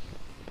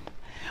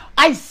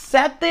 I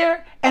sat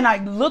there and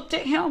I looked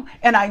at him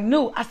and I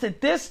knew, I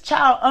said, this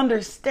child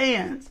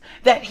understands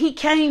that he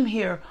came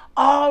here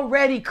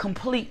already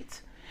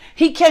complete.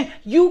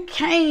 You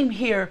came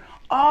here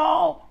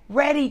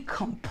already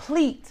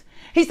complete.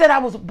 He said, I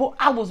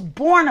was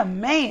born a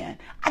man.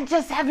 I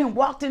just haven't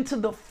walked into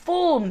the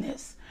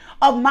fullness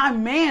of my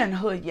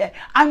manhood yet.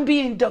 I'm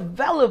being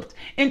developed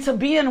into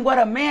being what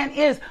a man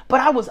is, but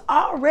I was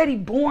already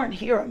born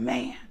here a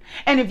man.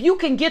 And if you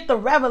can get the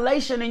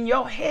revelation in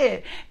your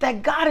head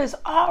that God has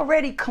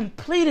already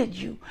completed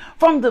you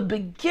from the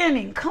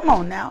beginning, come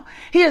on now,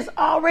 he has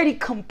already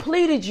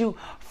completed you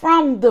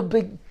from the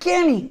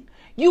beginning.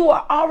 You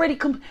are already,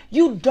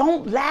 you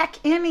don't lack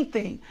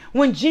anything.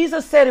 When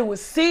Jesus said it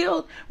was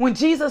sealed, when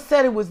Jesus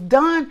said it was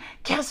done,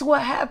 guess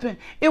what happened?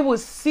 It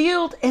was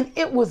sealed and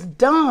it was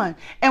done.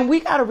 And we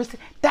got to receive.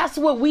 That's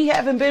what we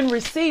haven't been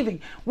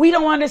receiving. We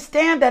don't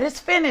understand that it's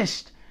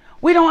finished.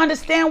 We don't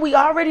understand we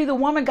already, the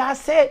woman God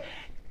said,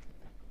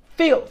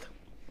 filth,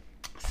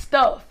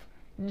 stuff,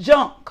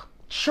 junk,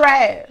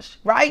 trash,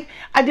 right?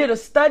 I did a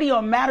study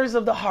on matters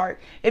of the heart.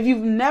 If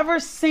you've never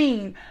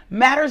seen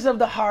Matters of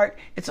the Heart,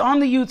 it's on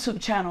the YouTube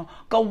channel.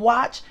 Go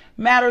watch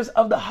Matters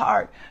of the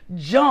Heart.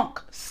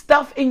 Junk,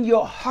 stuff in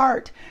your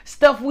heart,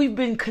 stuff we've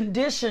been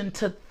conditioned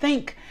to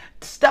think,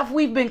 stuff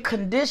we've been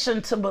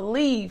conditioned to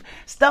believe,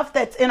 stuff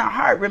that's in our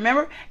heart.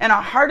 Remember? And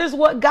our heart is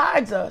what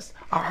guides us.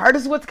 Our heart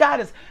is what's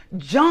guides us.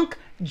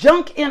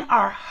 Junk in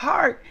our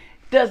heart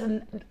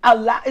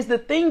is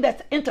the thing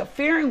that's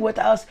interfering with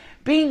us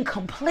being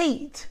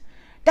complete.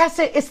 That's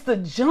it. It's the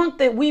junk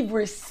that we've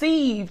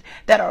received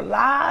that are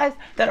lies,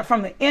 that are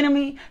from the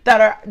enemy,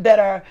 that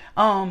are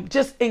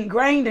just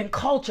ingrained in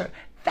culture.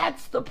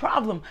 That's the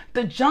problem.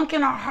 The junk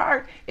in our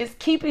heart is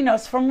keeping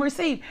us from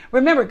receiving.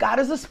 Remember, God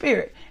is a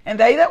spirit, and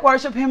they that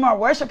worship him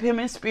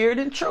in spirit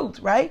and truth,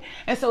 right?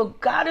 And so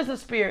God is a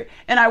spirit,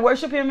 and I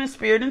worship him in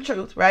spirit and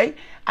truth, right?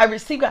 I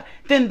receive God.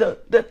 Then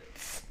the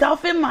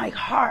stuff in my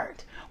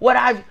heart, what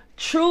I've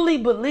truly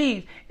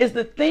believed, is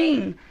the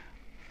thing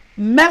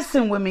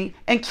messing with me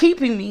and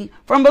keeping me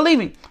from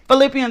believing.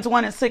 Philippians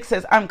 1:6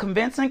 says, I'm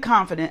convinced and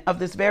confident of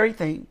this very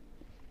thing,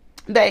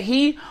 that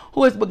he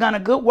who has begun a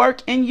good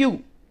work in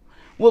you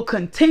will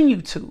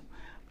continue to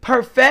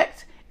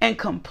perfect and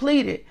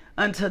complete it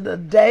until the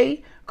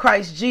day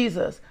Christ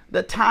Jesus,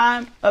 the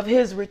time of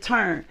his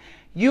return.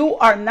 You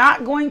are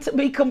not going to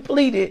be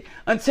completed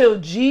until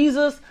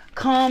Jesus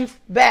comes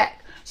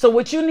back. So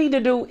what you need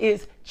to do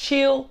is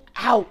chill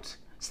out.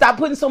 Stop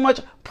putting so much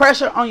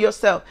pressure on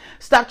yourself.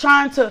 Stop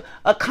trying to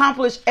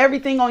accomplish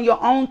everything on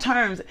your own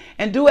terms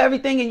and do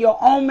everything in your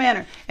own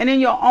manner and in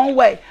your own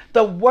way.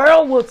 The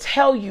world will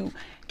tell you,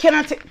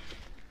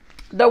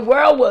 the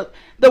world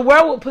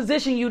will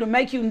position you to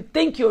make you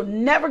think you're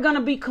never going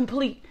to be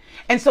complete.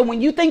 And so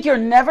when you think you're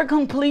never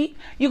complete,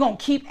 you're going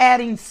to keep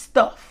adding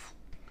stuff.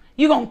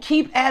 You're going to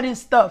keep adding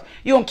stuff.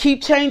 You're going to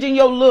keep changing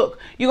your look.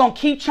 You're going to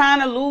keep trying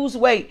to lose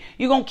weight.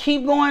 You're going to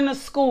keep going to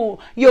school.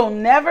 You'll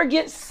never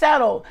get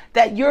settled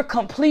that you're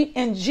complete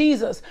in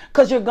Jesus,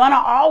 because you're going to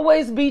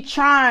always be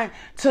trying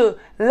to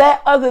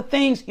let other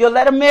things, you'll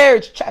let a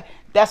marriage try.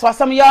 That's why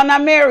some of y'all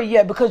not married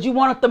yet, because you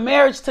wanted the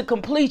marriage to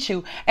complete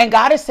you. And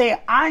God is saying,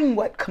 I'm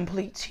what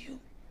completes you.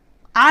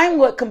 I'm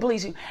what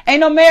completes you.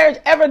 Ain't no marriage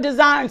ever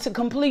designed to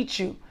complete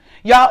you.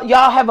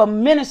 Y'all have a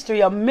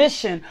ministry, a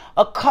mission,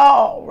 a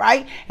call,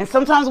 right? And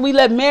sometimes we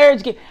let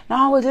marriage get,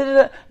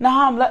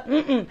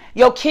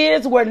 Your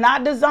kids were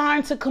not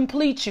designed to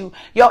complete you.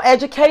 Your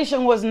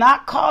education was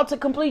not called to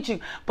complete you.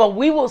 But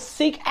we will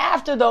seek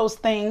after those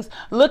things,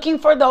 looking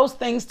for those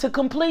things to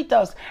complete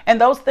us.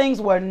 And those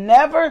things were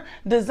never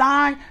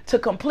designed to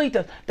complete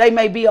us. They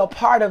may be a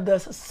part of the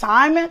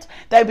assignment.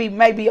 They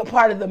may be a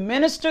part of the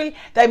ministry.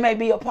 They may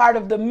be a part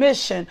of the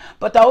mission.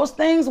 But those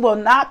things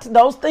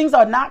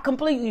are not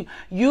complete.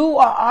 You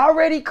are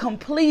already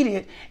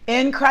completed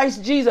in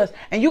Christ Jesus.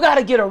 And you got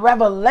to get a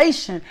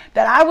revelation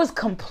that I was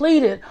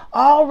completed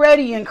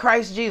already in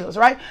Christ Jesus,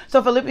 right?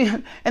 So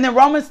Philippians, and then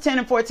Romans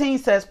 10:14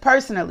 says,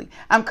 personally,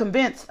 I'm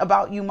convinced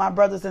about you, my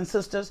brothers and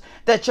sisters,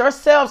 that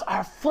yourselves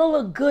are full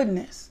of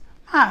goodness.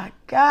 My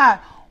God.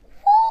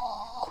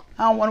 Woo.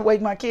 I don't want to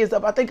wake my kids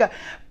up. I think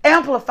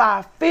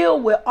amplify,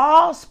 filled with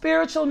all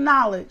spiritual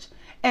knowledge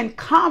and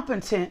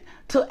competent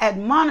to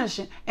admonish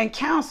and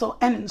counsel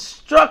and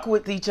instruct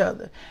with each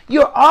other.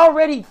 You're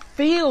already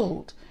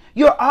filled.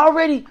 You're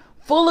already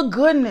full of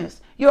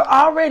goodness. You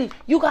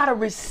got to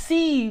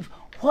receive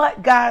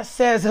what God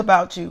says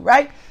about you,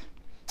 right?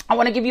 I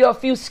want to give you a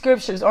few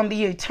scriptures on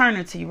the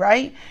eternity,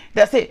 right?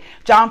 That's it.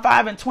 John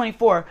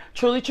 5:24.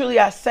 Truly, truly,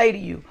 I say to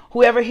you,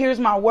 whoever hears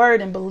my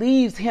word and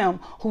believes him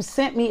who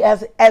sent me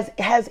has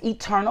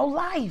eternal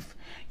life.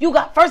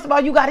 First of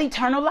all, you got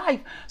eternal life.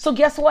 So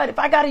guess what? If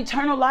I got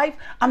eternal life,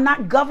 I'm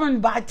not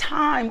governed by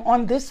time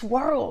on this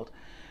world,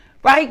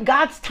 right?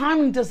 God's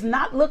timing does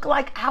not look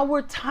like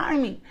our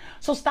timing.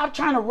 So stop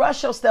trying to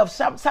rush yourself.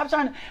 Stop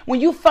trying to,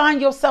 when you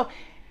find yourself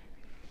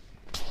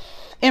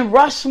in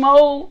rush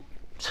mode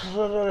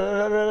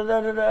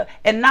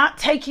and not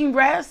taking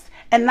rest,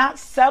 and not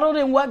settled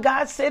in what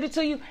God said it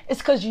to you, it's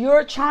because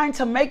you're trying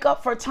to make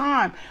up for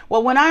time.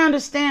 Well, when I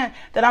understand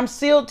that I'm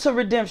sealed to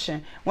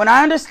redemption, when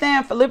I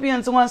understand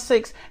Philippians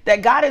 1:6,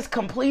 that God is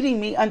completing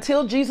me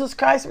until Jesus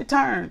Christ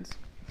returns.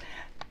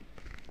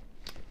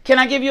 Can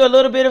I give you a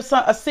little bit of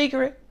a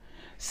secret?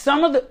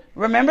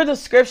 Remember the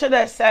scripture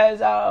that says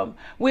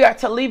we are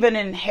to leave an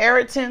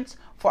inheritance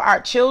for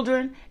our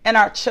children and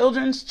our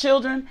children's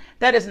children.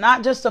 That is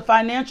not just a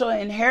financial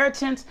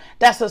inheritance.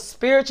 That's a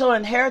spiritual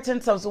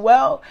inheritance as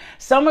well.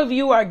 Some of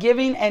you are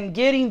giving and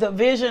getting the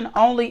vision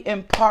only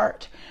in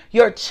part.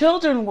 Your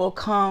children will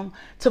come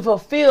to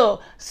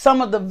fulfill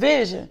some of the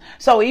vision.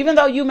 So even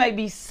though you may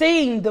be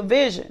seeing the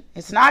vision,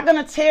 it's not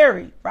going to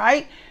tarry,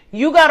 right?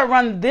 You got to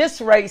run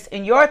this race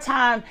in your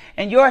time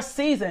and your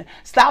season.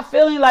 Stop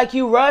feeling like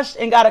you rushed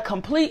and got to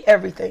complete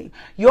everything.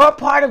 Your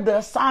part of the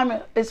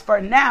assignment is for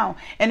now.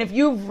 And if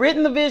you've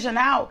written the vision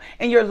out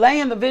and you're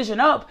laying the vision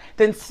up,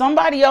 then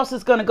somebody else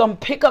is going to go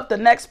pick up the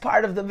next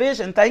part of the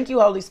vision. Thank you,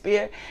 Holy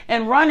Spirit,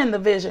 and run in the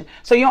vision.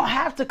 So you don't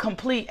have to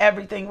complete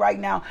everything right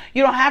now.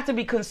 You don't have to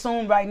be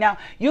consumed right now.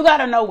 You got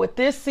to know what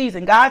this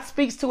season, God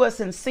speaks to us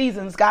in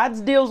seasons.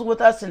 God deals with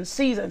us in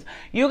seasons.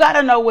 You got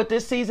to know what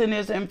this season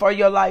is in for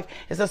your life.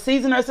 It's a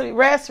season of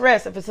rest.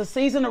 If it's a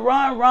season to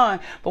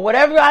run. But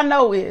whatever I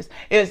know is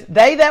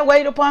they that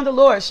wait upon the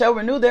Lord shall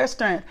renew their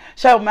strength,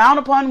 shall mount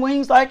upon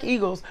wings like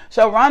eagles,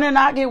 shall run and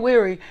not get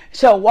weary,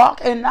 shall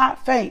walk and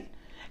not faint.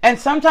 And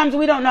sometimes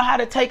we don't know how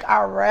to take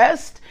our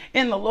rest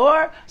in the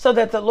Lord so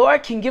that the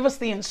Lord can give us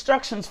the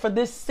instructions for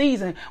this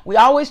season. We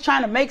always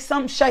trying to make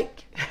something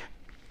shake.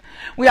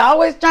 We're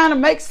always trying to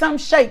make something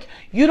shake.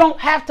 You don't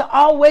have to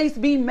always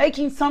be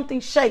making something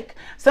shake.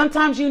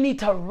 Sometimes you need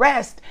to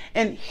rest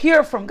and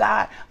hear from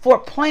God for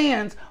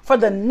plans for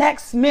the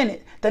next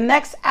minute, the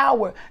next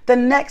hour, the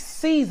next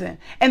season.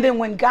 And then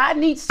when God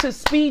needs to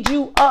speed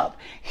you up,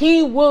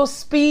 he will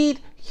speed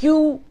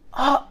you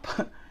up.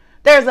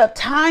 There's a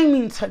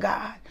timing to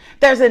God.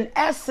 There's an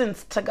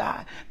essence to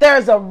God.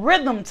 There's a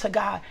rhythm to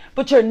God,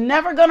 but you're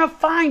never going to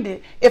find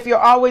it if you're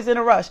always in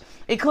a rush.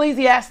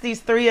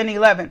 Ecclesiastes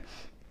 3:11.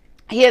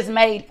 He has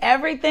made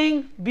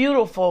everything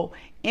beautiful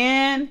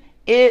in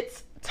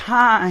its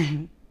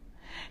time.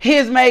 He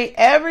has made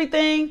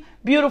everything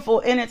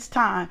beautiful in its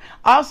time.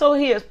 Also,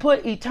 he has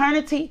put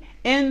eternity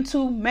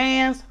into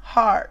man's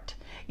heart.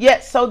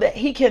 Yet so that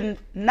he can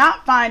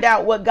not find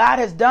out what God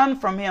has done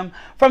from him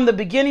from the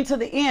beginning to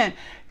the end.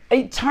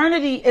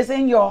 Eternity is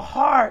in your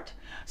heart.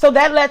 So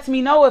that lets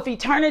me know if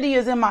eternity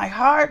is in my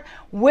heart,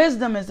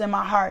 wisdom is in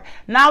my heart,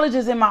 knowledge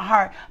is in my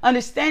heart,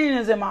 understanding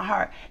is in my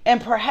heart.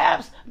 And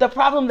perhaps the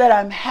problem that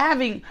I'm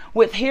having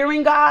with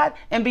hearing God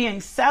and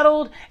being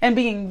settled and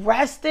being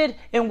rested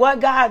in what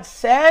God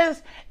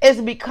says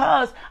is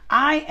because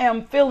I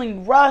am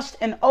feeling rushed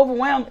and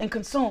overwhelmed and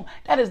consumed.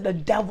 That is the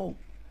devil,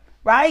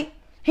 right?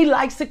 He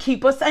likes to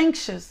keep us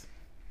anxious.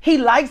 He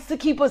likes to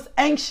keep us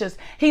anxious.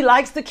 He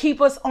likes to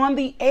keep us on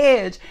the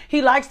edge.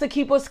 He likes to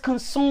keep us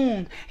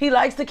consumed. He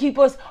likes to keep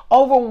us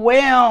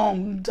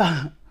overwhelmed,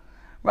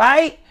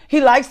 right? He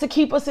likes to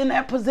keep us in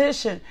that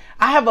position.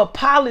 I have a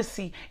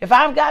policy. If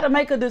I've got to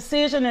make a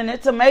decision and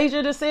it's a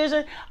major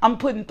decision, I'm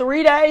putting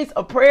 3 days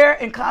of prayer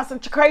and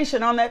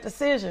concentration on that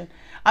decision.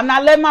 I'm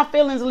not letting my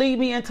feelings lead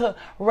me into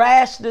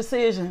rash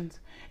decisions.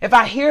 If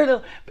I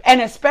hear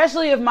and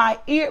especially if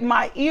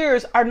my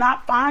ears are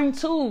not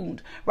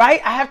fine-tuned,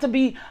 right? I have to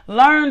be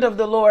learned of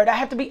the Lord.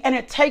 And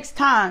it takes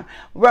time.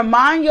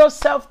 Remind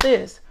yourself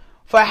this,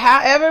 for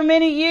however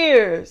many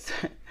years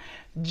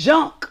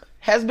junk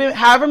has been,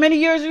 however many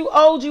years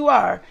old you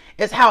are,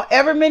 it's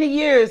however many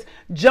years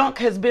junk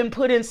has been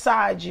put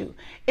inside you.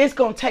 It's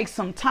going to take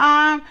some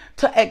time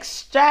to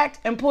extract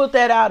and pull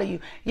that out of you.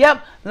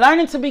 Yep.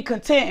 Learning to be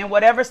content in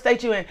whatever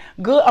state you're in.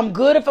 Good. I'm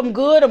good if I'm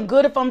good. I'm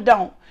good if I'm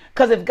don't.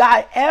 Because if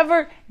God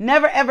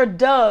never ever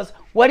does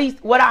what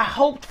I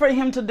hoped for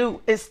him to do,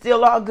 it's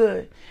still all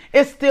good.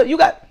 It's still, you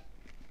got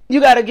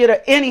to get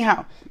it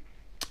anyhow.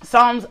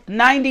 Psalms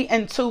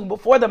 90:2,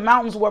 before the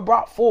mountains were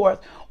brought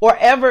forth, or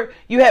ever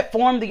you had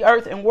formed the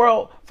earth and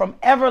world, from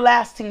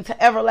everlasting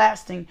to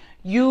everlasting,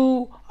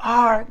 you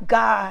are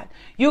God.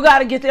 You got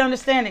to get the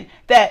understanding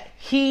that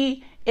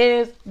he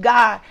is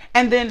God.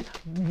 And then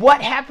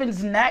what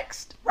happens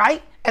next,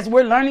 right? As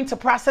we're learning to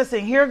process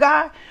and hear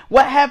God,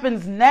 what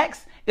happens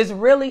next is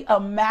really a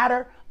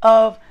matter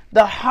of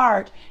the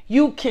heart.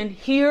 You can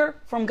hear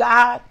from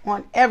God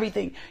on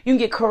everything. You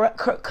can get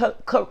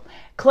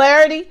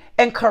clarity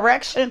and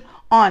correction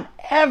on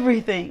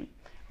everything,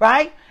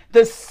 right?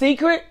 The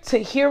secret to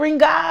hearing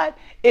God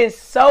is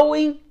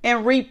sowing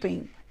and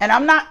reaping. And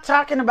I'm not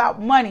talking about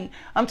money.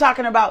 I'm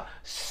talking about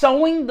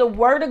sowing the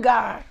word of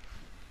God.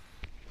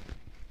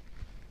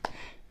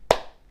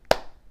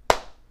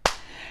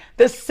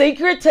 The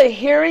secret to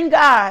hearing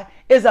God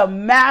is a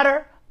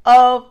matter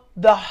of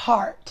the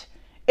heart.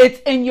 It's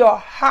in your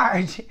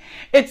heart.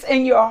 It's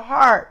in your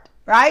heart,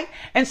 right?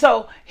 And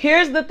so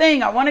here's the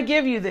thing. I want to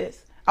give you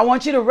this. I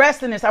want you to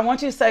rest in this. I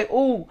want you to say,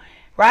 ooh,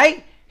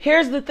 right?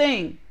 Here's the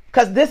thing.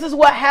 Because this is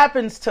what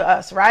happens to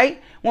us,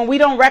 right? When we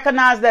don't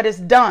recognize that it's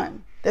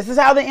done. This is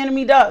how the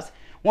enemy does.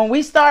 When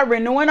we start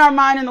renewing our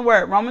mind in the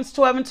word, Romans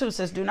 12:2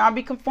 says, do not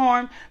be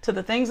conformed to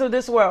the things of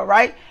this world,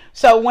 right?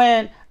 So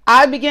when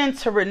I begin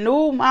to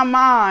renew my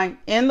mind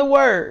in the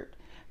word,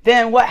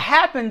 then what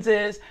happens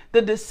is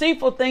the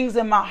deceitful things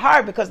in my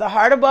heart, because the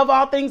heart above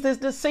all things is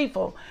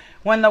deceitful.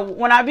 When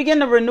I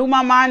begin to renew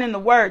my mind in the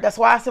word, that's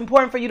why it's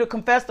important for you to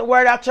confess the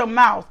word out your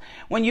mouth.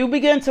 When you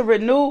begin to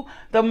renew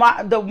the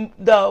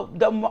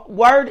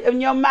word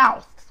in your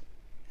mouth,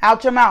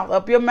 out your mouth,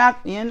 up your mouth,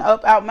 in,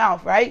 up, out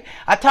mouth, right?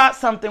 I taught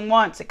something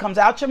once. It comes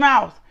out your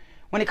mouth.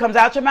 When it comes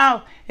out your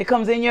mouth, it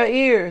comes in your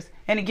ears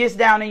and it gets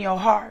down in your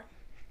heart.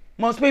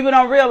 Most people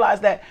don't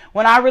realize that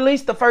when I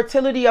release the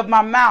fertility of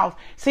my mouth,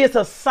 see, it's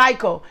a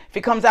cycle. If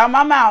it comes out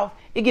my mouth,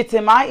 it gets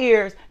in my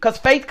ears, because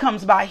faith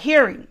comes by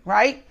hearing,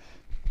 right?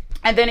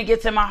 And then it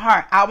gets in my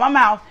heart, out my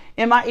mouth,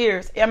 in my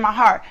ears, in my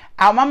heart,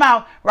 out my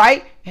mouth,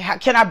 right?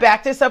 Can I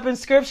back this up in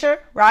scripture,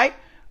 right?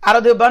 Out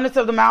of the abundance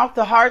of the mouth,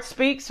 the heart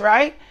speaks,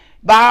 right?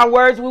 By our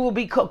words, we will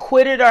be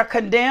acquitted or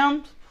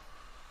condemned,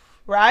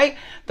 right?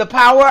 The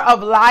power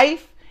of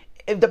life,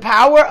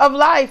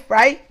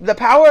 right? The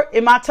power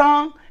in my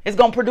tongue is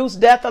going to produce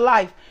death or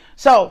life.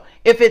 So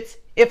if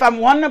if I'm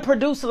wanting to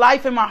produce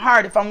life in my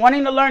heart, if I'm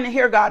wanting to learn to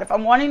hear God, if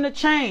I'm wanting to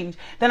change,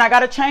 then I got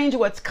to change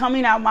what's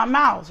coming out my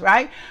mouth,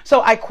 right?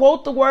 So I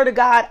quote the word of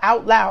God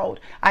out loud.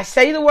 I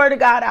say the word of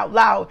God out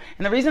loud.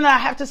 And the reason that I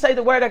have to say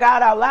the word of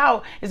God out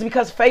loud is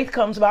because faith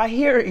comes by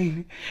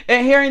hearing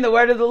and hearing the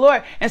word of the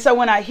Lord. And so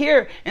when I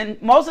hear,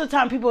 and most of the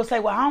time people will say,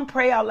 well, I don't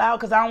pray out loud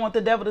because I don't want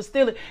the devil to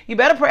steal it. You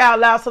better pray out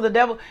loud so the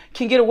devil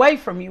can get away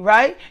from you,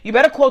 right? You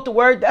better quote the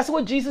word. That's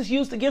what Jesus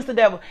used against the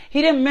devil.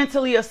 He didn't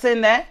mentally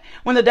ascend that.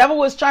 When the devil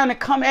was trying to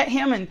come at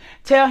him and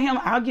tell him,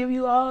 I'll give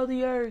you all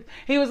the earth,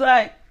 he was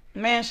like,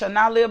 man shall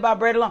not live by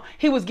bread alone.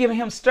 He was giving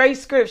him straight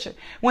scripture.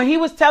 When he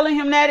was telling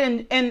him that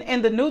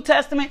in the New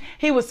Testament,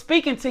 he was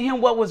speaking to him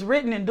what was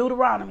written in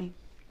Deuteronomy.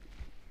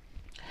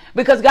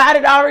 Because God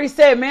had already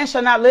said, man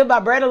shall not live by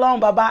bread alone,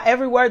 but by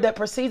every word that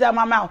proceeds out of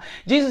my mouth.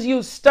 Jesus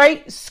used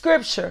straight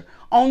scripture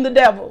on the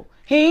devil.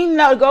 He didn't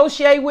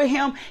negotiate with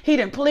him. He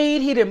didn't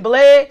plead. He didn't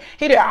bled.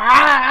 He didn't,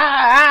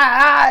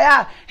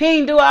 He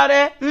didn't do all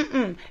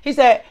that. He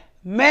said,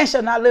 man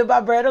shall not live by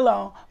bread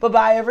alone, but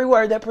by every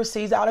word that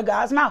proceeds out of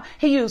God's mouth.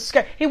 He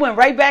went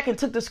right back and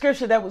took the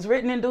scripture that was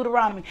written in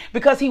Deuteronomy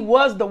because he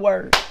was the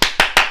word.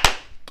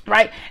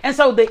 Right. And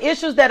so the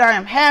issues that I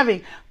am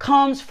having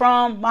comes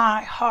from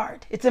my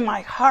heart. It's in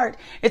my heart.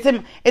 It's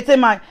in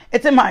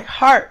my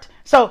heart.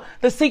 So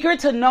the secret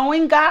to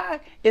knowing God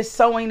is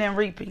sowing and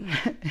reaping.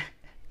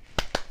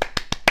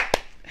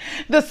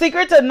 The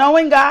secret to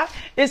knowing God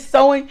is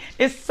sowing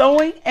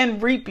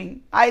and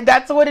reaping.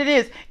 That's what it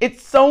is.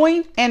 It's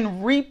sowing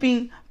and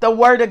reaping the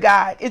word of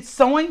God. It's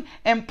sowing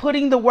and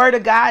putting the word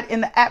of God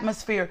in the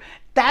atmosphere.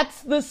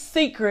 That's the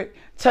secret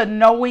to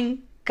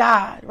knowing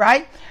God,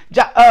 right?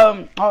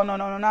 Oh, no,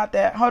 not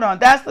that. Hold on.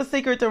 That's the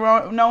secret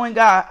to knowing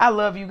God. I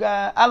love you,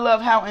 God. I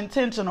love how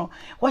intentional.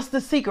 What's the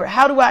secret?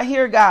 How do I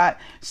hear God?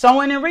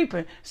 Sowing and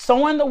reaping.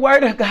 Sowing the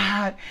word of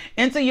God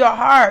into your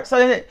heart. So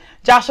that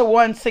Joshua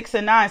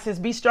 1:6-9 says,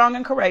 be strong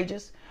and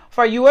courageous,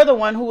 for you are the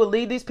one who will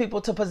lead these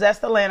people to possess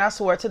the land I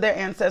swore to their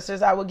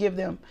ancestors I will give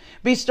them.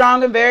 Be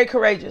strong and very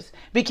courageous.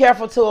 Be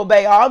careful to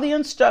obey all the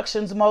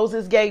instructions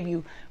Moses gave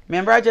you.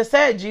 Remember, I just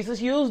said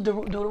Jesus used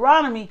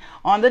Deuteronomy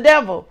on the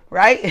devil,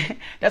 right?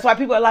 That's why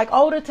people are like,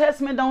 Old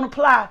Testament don't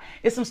apply.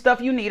 It's some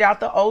stuff you need out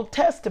the Old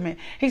Testament.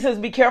 He says,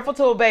 be careful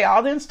to obey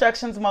all the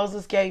instructions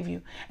Moses gave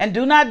you, and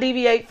do not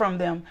deviate from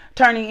them,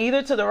 turning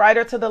either to the right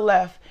or to the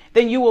left.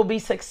 Then you will be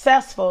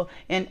successful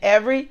in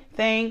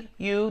everything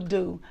you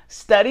do.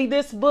 Study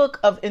this book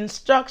of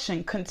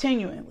instruction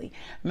continually.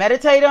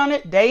 Meditate on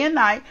it day and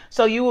night,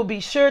 so you will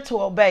be sure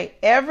to obey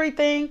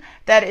everything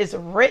that is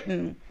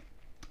written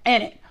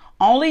in it.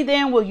 Only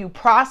then will you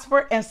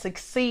prosper and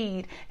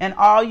succeed in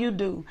all you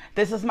do.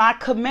 This is my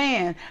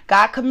command.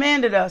 God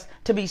commanded us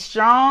to be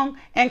strong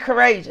and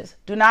courageous.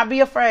 Do not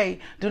be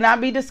afraid. Do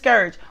not be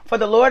discouraged, for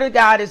the Lord of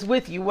God is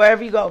with you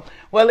wherever you go.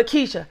 Well,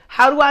 Lakeisha,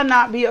 how do I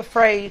not be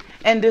afraid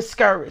and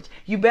discouraged?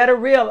 You better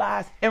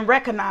realize and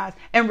recognize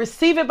and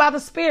receive it by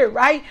the Spirit,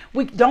 right?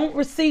 We don't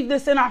receive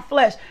this in our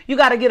flesh. You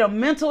got to get a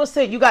mental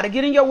assent. You got to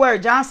get in your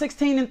word. John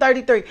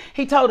 16:33.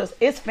 He told us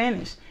it's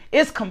finished.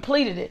 It's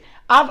completed it.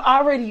 I've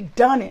already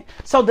done it.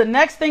 So the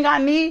next thing I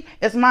need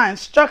is my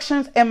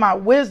instructions and my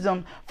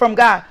wisdom from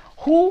God.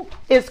 Who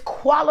is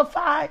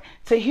qualified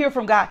to hear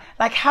from God?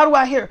 Like, how do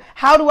I hear?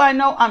 How do I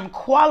know I'm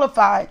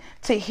qualified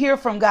to hear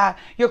from God?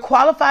 You're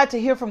qualified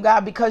to hear from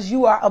God because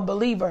you are a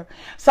believer.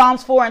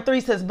 Psalms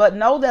 4:3 says, but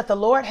know that the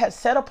Lord has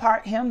set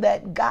apart him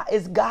that God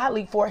is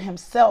godly for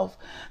himself.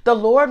 The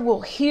Lord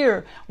will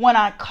hear when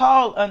I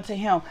call unto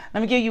him. Let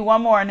me give you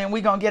one more and then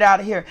we're going to get out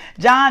of here.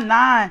 John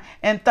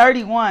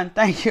 9:31.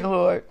 Thank you,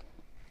 Lord.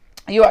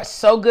 You are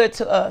so good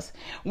to us.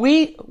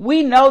 We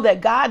know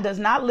that God does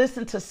not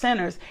listen to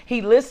sinners. He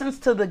listens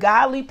to the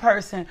godly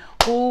person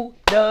who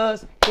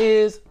does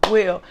his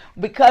will.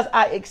 Because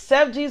I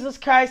accept Jesus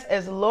Christ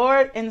as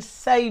Lord and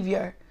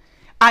Savior,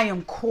 I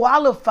am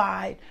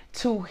qualified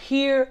to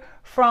hear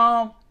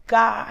from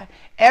God.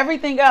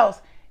 Everything else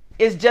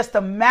is just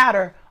a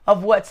matter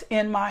of what's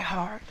in my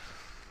heart.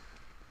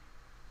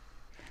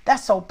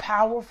 That's so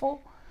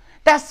powerful.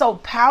 That's so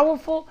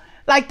powerful.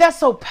 Like, that's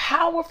so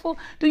powerful.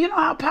 Do you know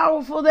how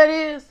powerful that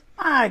is?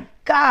 My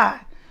God.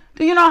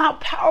 Do you know how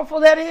powerful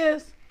that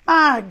is?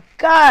 My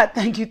God.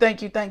 Thank you,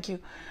 thank you, thank you.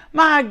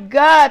 My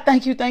God.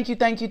 Thank you, thank you,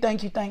 thank you,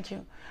 thank you, thank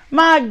you.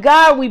 My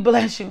God, we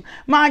bless you.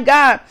 My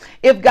God,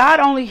 if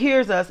God only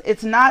hears us,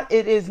 it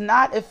is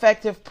not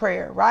effective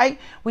prayer, right?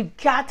 We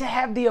got to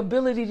have the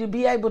ability to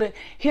be able to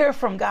hear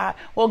from God.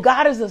 Well,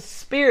 God is a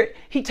spirit.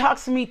 He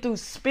talks to me through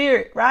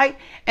spirit, right?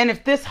 And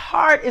if this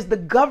heart is the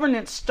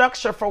governance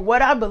structure for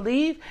what I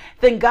believe,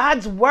 then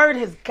God's word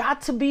has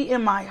got to be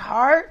in my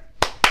heart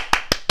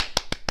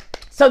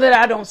so that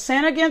I don't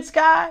sin against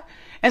God.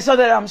 And so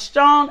that I'm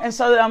strong and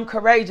so that I'm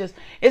courageous.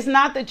 It's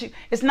not that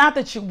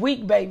you're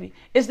weak, baby.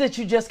 It's that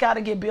you just got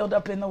to get built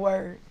up in the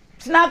word.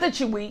 It's not that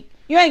you're weak.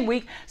 You ain't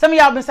weak. Some of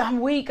y'all been saying, I'm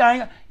weak.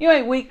 You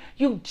ain't weak.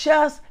 You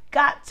just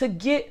got to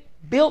get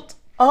built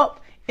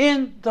up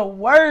in the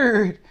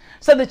word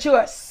so that you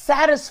are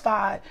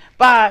satisfied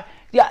by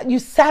You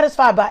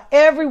satisfied by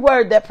every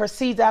word that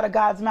proceeds out of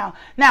God's mouth.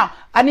 Now,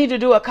 I need to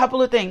do a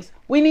couple of things.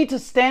 We need to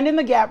stand in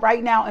the gap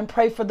right now and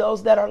pray for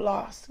those that are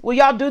lost. Will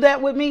y'all do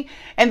that with me?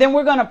 And then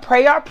we're going to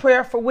pray our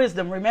prayer for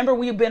wisdom. Remember,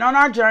 we've been on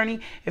our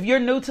journey. If you're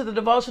new to the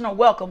devotional,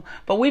 welcome.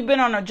 But we've been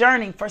on a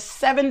journey for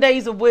 7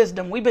 days of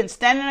wisdom. We've been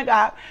standing in the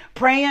gap,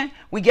 praying.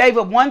 We gave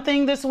up one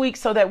thing this week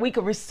so that we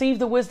could receive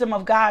the wisdom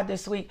of God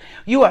this week.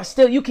 You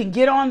can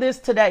get on this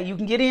today. You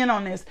can get in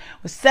on this.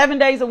 With 7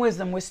 days of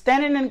wisdom, we're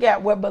standing in the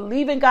gap. We're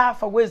believing God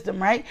for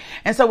wisdom, right?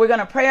 And so we're going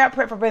to pray our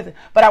prayer for wisdom.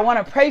 But I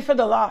want to pray for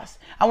the lost.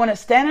 I want to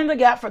stand in the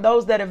gap for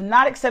those that have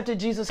not accepted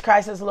Jesus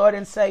Christ as Lord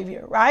and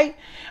Savior, right?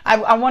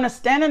 I want to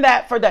stand in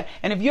that for that.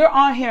 And if you're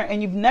on here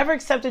and you've never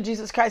accepted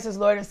Jesus Christ as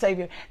Lord and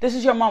Savior, this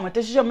is your moment.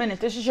 This is your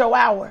minute. This is your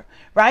hour,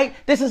 right?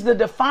 This is the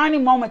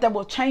defining moment that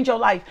will change your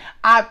life.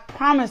 I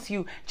promise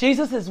you,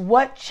 Jesus is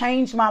what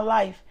changed my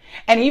life.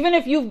 And even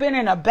if you've been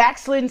in a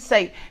backslidden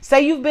state,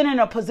 say you've been in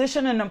a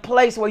position and a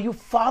place where you've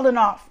fallen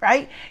off,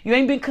 right? You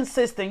ain't been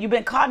consistent. You've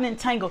been caught and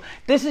entangled.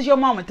 This is your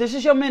moment. This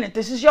is your minute.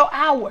 This is your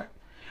hour.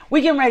 We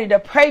getting ready to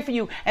pray for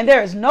you, and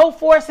there is no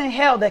force in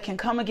hell that can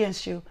come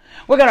against you.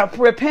 We're going to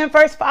repent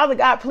first. Father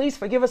God, please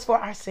forgive us for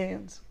our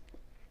sins.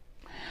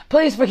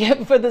 Please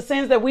forgive for the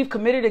sins that we've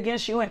committed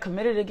against you and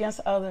committed against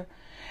others.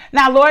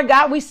 Now, Lord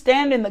God, we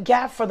stand in the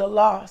gap for the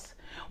lost.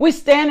 We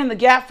stand in the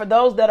gap for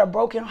those that are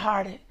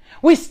brokenhearted.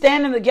 We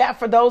stand in the gap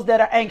for those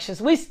that are anxious.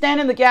 We stand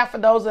in the gap for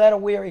those that are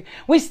weary.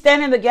 We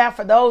stand in the gap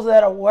for those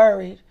that are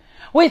worried.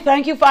 We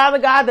thank you, Father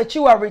God, that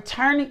you are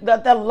returning,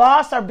 that the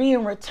lost are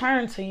being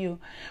returned to you.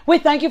 We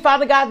thank you,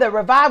 Father God, that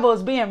revival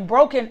is being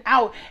broken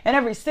out in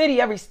every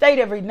city, every state,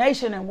 every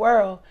nation and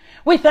world.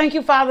 We thank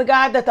you, Father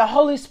God, that the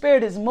Holy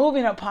Spirit is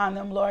moving upon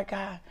them, Lord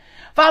God.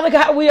 Father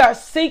God, we are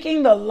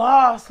seeking the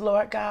lost,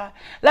 Lord God.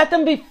 Let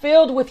them be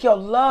filled with your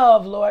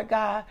love, Lord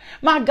God.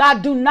 My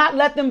God, do not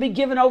let them be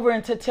given over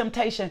into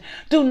temptation.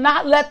 Do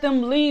not let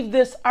them leave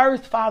this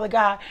earth, Father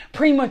God,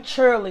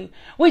 prematurely.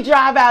 We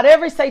drive out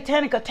every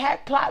satanic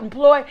attack, plot, and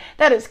ploy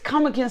that has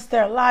come against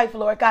their life,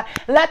 Lord God.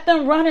 Let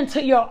them run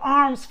into your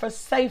arms for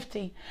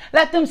safety.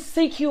 Let them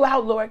seek you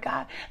out, Lord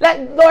God.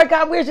 Lord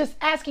God, we're just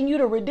asking you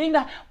to redeem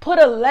them. Put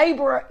a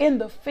laborer in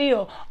the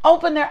field.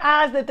 Open their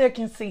eyes that they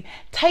can see.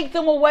 Take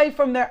them away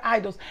from their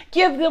idols.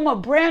 Give them a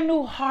brand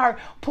new heart.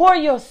 Pour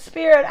your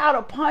spirit out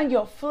upon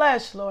your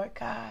flesh, Lord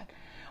God.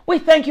 We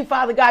thank you,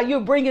 Father God,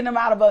 you're bringing them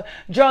out of a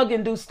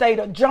drug-induced state,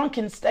 a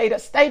drunken state, a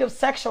state of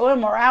sexual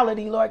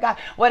immorality, Lord God.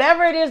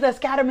 Whatever it is that's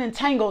got them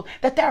entangled,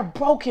 that they're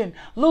broken,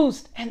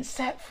 loosed, and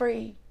set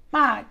free.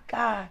 My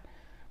God.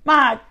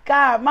 My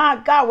God,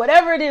 my God,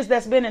 whatever it is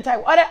that's been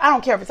entangled, I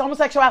don't care if it's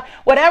homosexuality,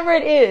 whatever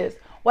it is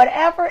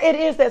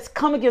that's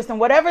come against them,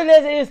 whatever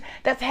it is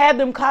that's had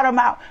them caught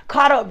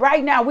up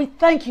right now, we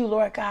thank you,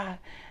 Lord God,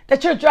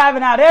 that you're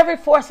driving out every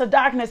force of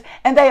darkness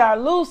and they are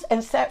loose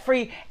and set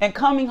free and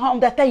coming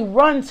home, that they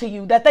run to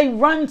you, that they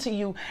run to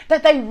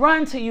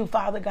you,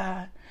 Father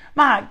God.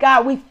 My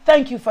God, we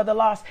thank you for the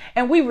lost,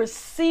 and we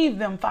receive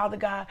them, Father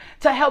God,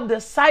 to help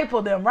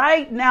disciple them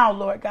right now,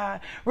 Lord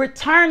God.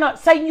 Return up,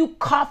 Satan, you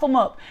cough them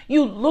up,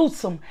 you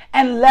loose them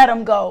and let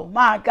them go.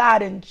 My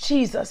God, in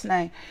Jesus'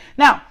 name.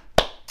 Now,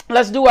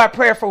 let's do our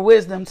prayer for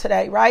wisdom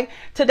today, right?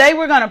 Today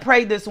we're going to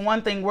pray this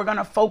one thing. We're going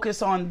to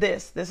focus on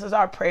this. This is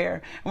our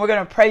prayer. And we're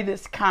going to pray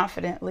this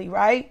confidently,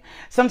 right?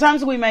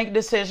 Sometimes we make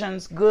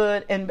decisions,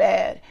 good and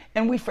bad,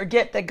 and we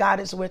forget that God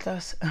is with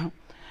us.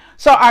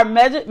 So our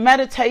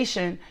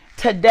meditation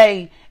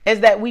today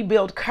is that we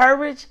build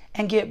courage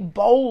and get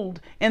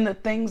bold in the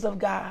things of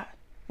God.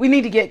 We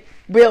need to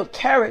build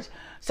courage.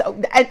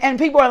 So, and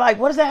people are like,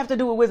 what does that have to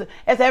do with wisdom?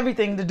 It's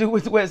everything to do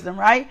with wisdom,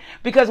 right?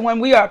 Because when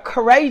we are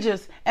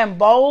courageous and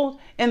bold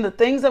in the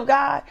things of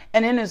God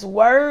and in his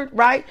word,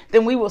 right,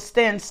 then we will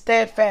stand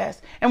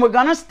steadfast. And we're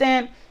going to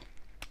stand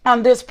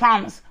on this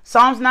promise.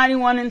 Psalms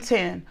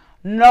 91:10.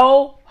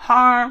 No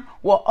harm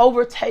will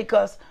overtake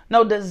us.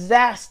 No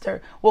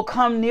disaster will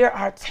come near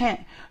our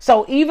tent.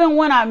 So even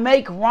when I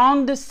make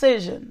wrong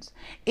decisions,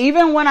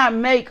 even when I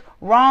make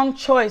wrong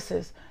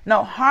choices,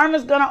 no harm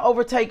is going to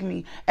overtake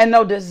me and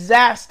no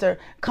disaster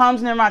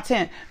comes near my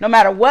tent. No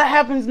matter what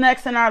happens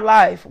next in our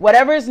life,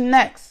 whatever is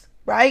next,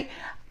 right?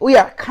 We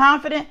are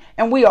confident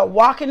and we are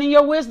walking in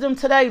your wisdom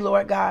today,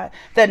 Lord God,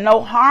 that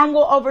no harm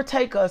will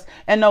overtake us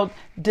and no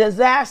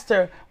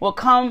disaster will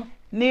come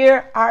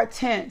near our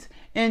tent.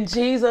 In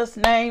Jesus'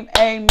 name,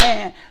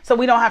 amen. So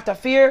we don't have to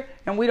fear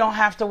and we don't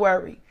have to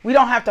worry. We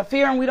don't have to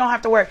fear and we don't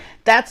have to worry.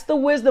 That's the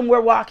wisdom we're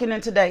walking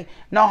in today.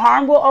 No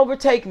harm will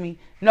overtake me.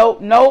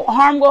 No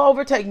harm will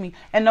overtake me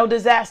and no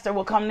disaster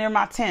will come near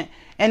my tent.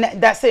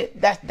 And that's it.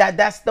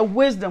 That's the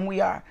wisdom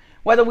we are.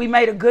 Whether we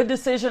made a good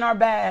decision or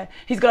bad,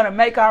 he's going to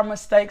make our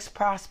mistakes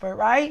prosper,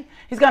 right?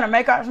 He's going to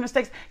make our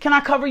mistakes. Can I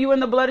cover you in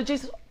the blood of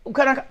Jesus?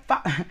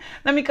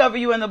 Let me cover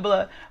you in the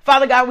blood.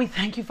 Father God, we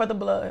thank you for the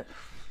blood.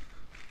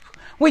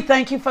 We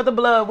thank you for the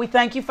blood. We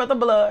thank you for the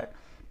blood.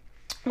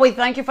 We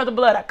thank you for the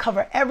blood. I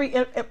cover every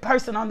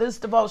person on this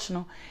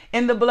devotional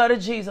in the blood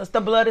of Jesus.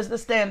 The blood is the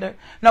standard.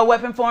 No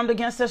weapon formed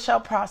against us shall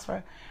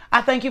prosper.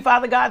 I thank you,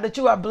 Father God, that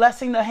you are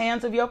blessing the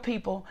hands of your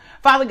people.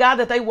 Father God,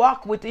 that they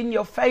walk within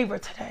your favor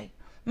today.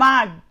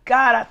 My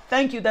God, I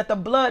thank you that the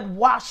blood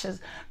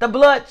washes, the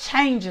blood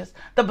changes,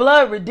 the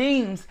blood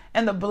redeems,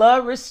 and the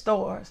blood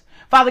restores.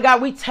 Father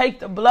God, we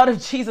take the blood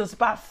of Jesus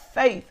by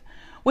faith.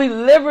 We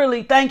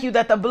liberally thank you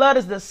that the blood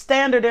is the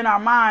standard in our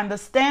mind, the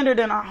standard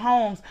in our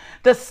homes,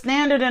 the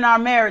standard in our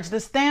marriage,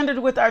 the standard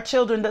with our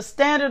children, the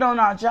standard on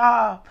our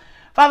job.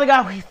 Father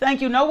God, we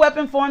thank you. No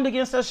weapon formed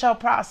against us shall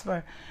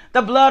prosper.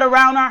 The blood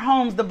around our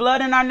homes, the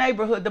blood in our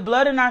neighborhood, the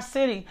blood in our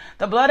city,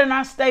 the blood in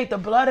our state, the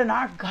blood in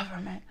our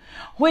government.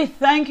 We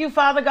thank you,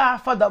 Father God,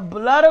 for the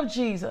blood of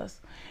Jesus.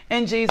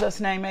 In Jesus'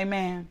 name,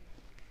 amen.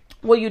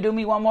 Will you do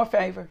me one more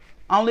favor?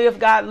 Only if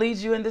God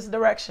leads you in this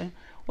direction.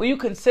 Will you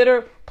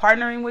consider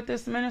partnering with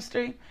this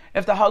ministry?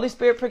 If the Holy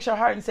Spirit pricks your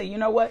heart and say, you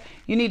know what?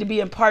 You need to be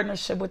in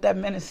partnership with that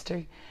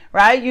ministry,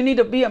 right? You need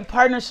to be in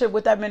partnership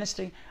with that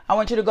ministry. I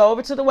want you to go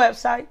over to the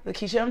website,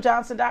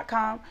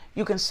 LakeishaMJohnson.com.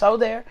 You can sow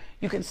there.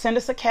 You can send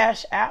us a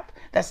cash app.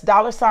 That's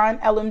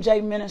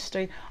 $LMJ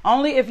Ministry.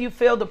 Only if you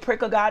feel the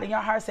prick of God in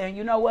your heart saying,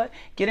 you know what?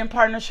 Get in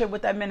partnership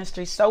with that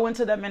ministry. Sow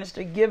into that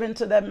ministry. Give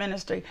into that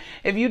ministry.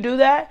 If you do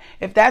that,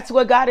 if that's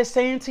what God is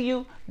saying to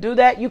you, do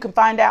that. You can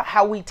find out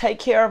how we take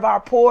care of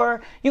our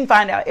poor. You can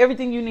find out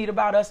everything you need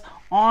about us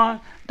on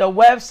the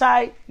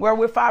website where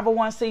we're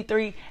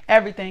 501c3,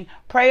 everything.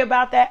 Pray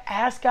about that.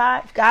 Ask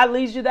God. If God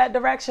leads you that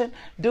direction,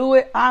 do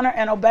it, honor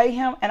and obey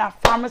him. And I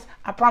promise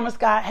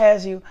God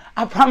has you.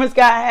 I promise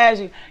God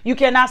has you. You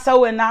cannot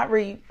sow and not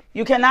reap.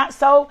 You cannot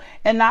sow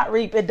and not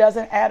reap. It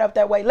doesn't add up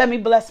that way. Let me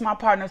bless my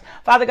partners.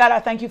 Father God, I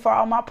thank you for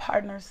all my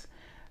partners.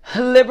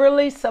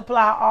 Liberally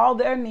supply all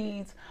their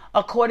needs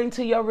according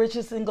to your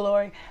riches and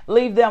glory.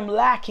 Leave them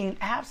lacking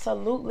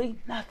absolutely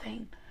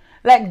nothing.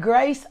 Let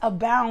grace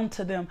abound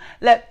to them.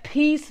 Let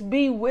peace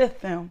be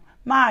with them.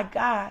 My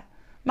God,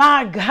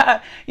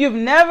 you've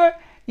never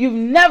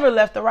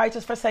left the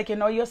righteous forsaken,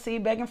 nor your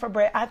seed begging for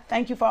bread. I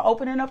thank you for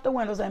opening up the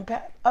windows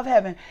of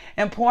heaven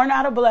and pouring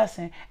out a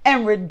blessing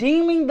and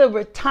redeeming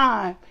the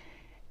time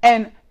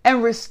and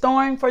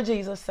restoring for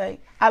Jesus'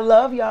 sake. I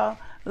love y'all.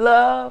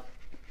 Love.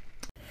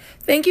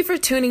 Thank you for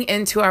tuning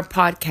into our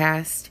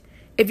podcast.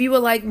 If you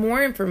would like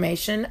more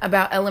information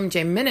about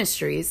LMJ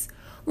Ministries,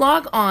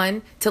 log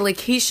on to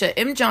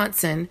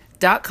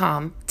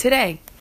LakeishaMJohnson.com today.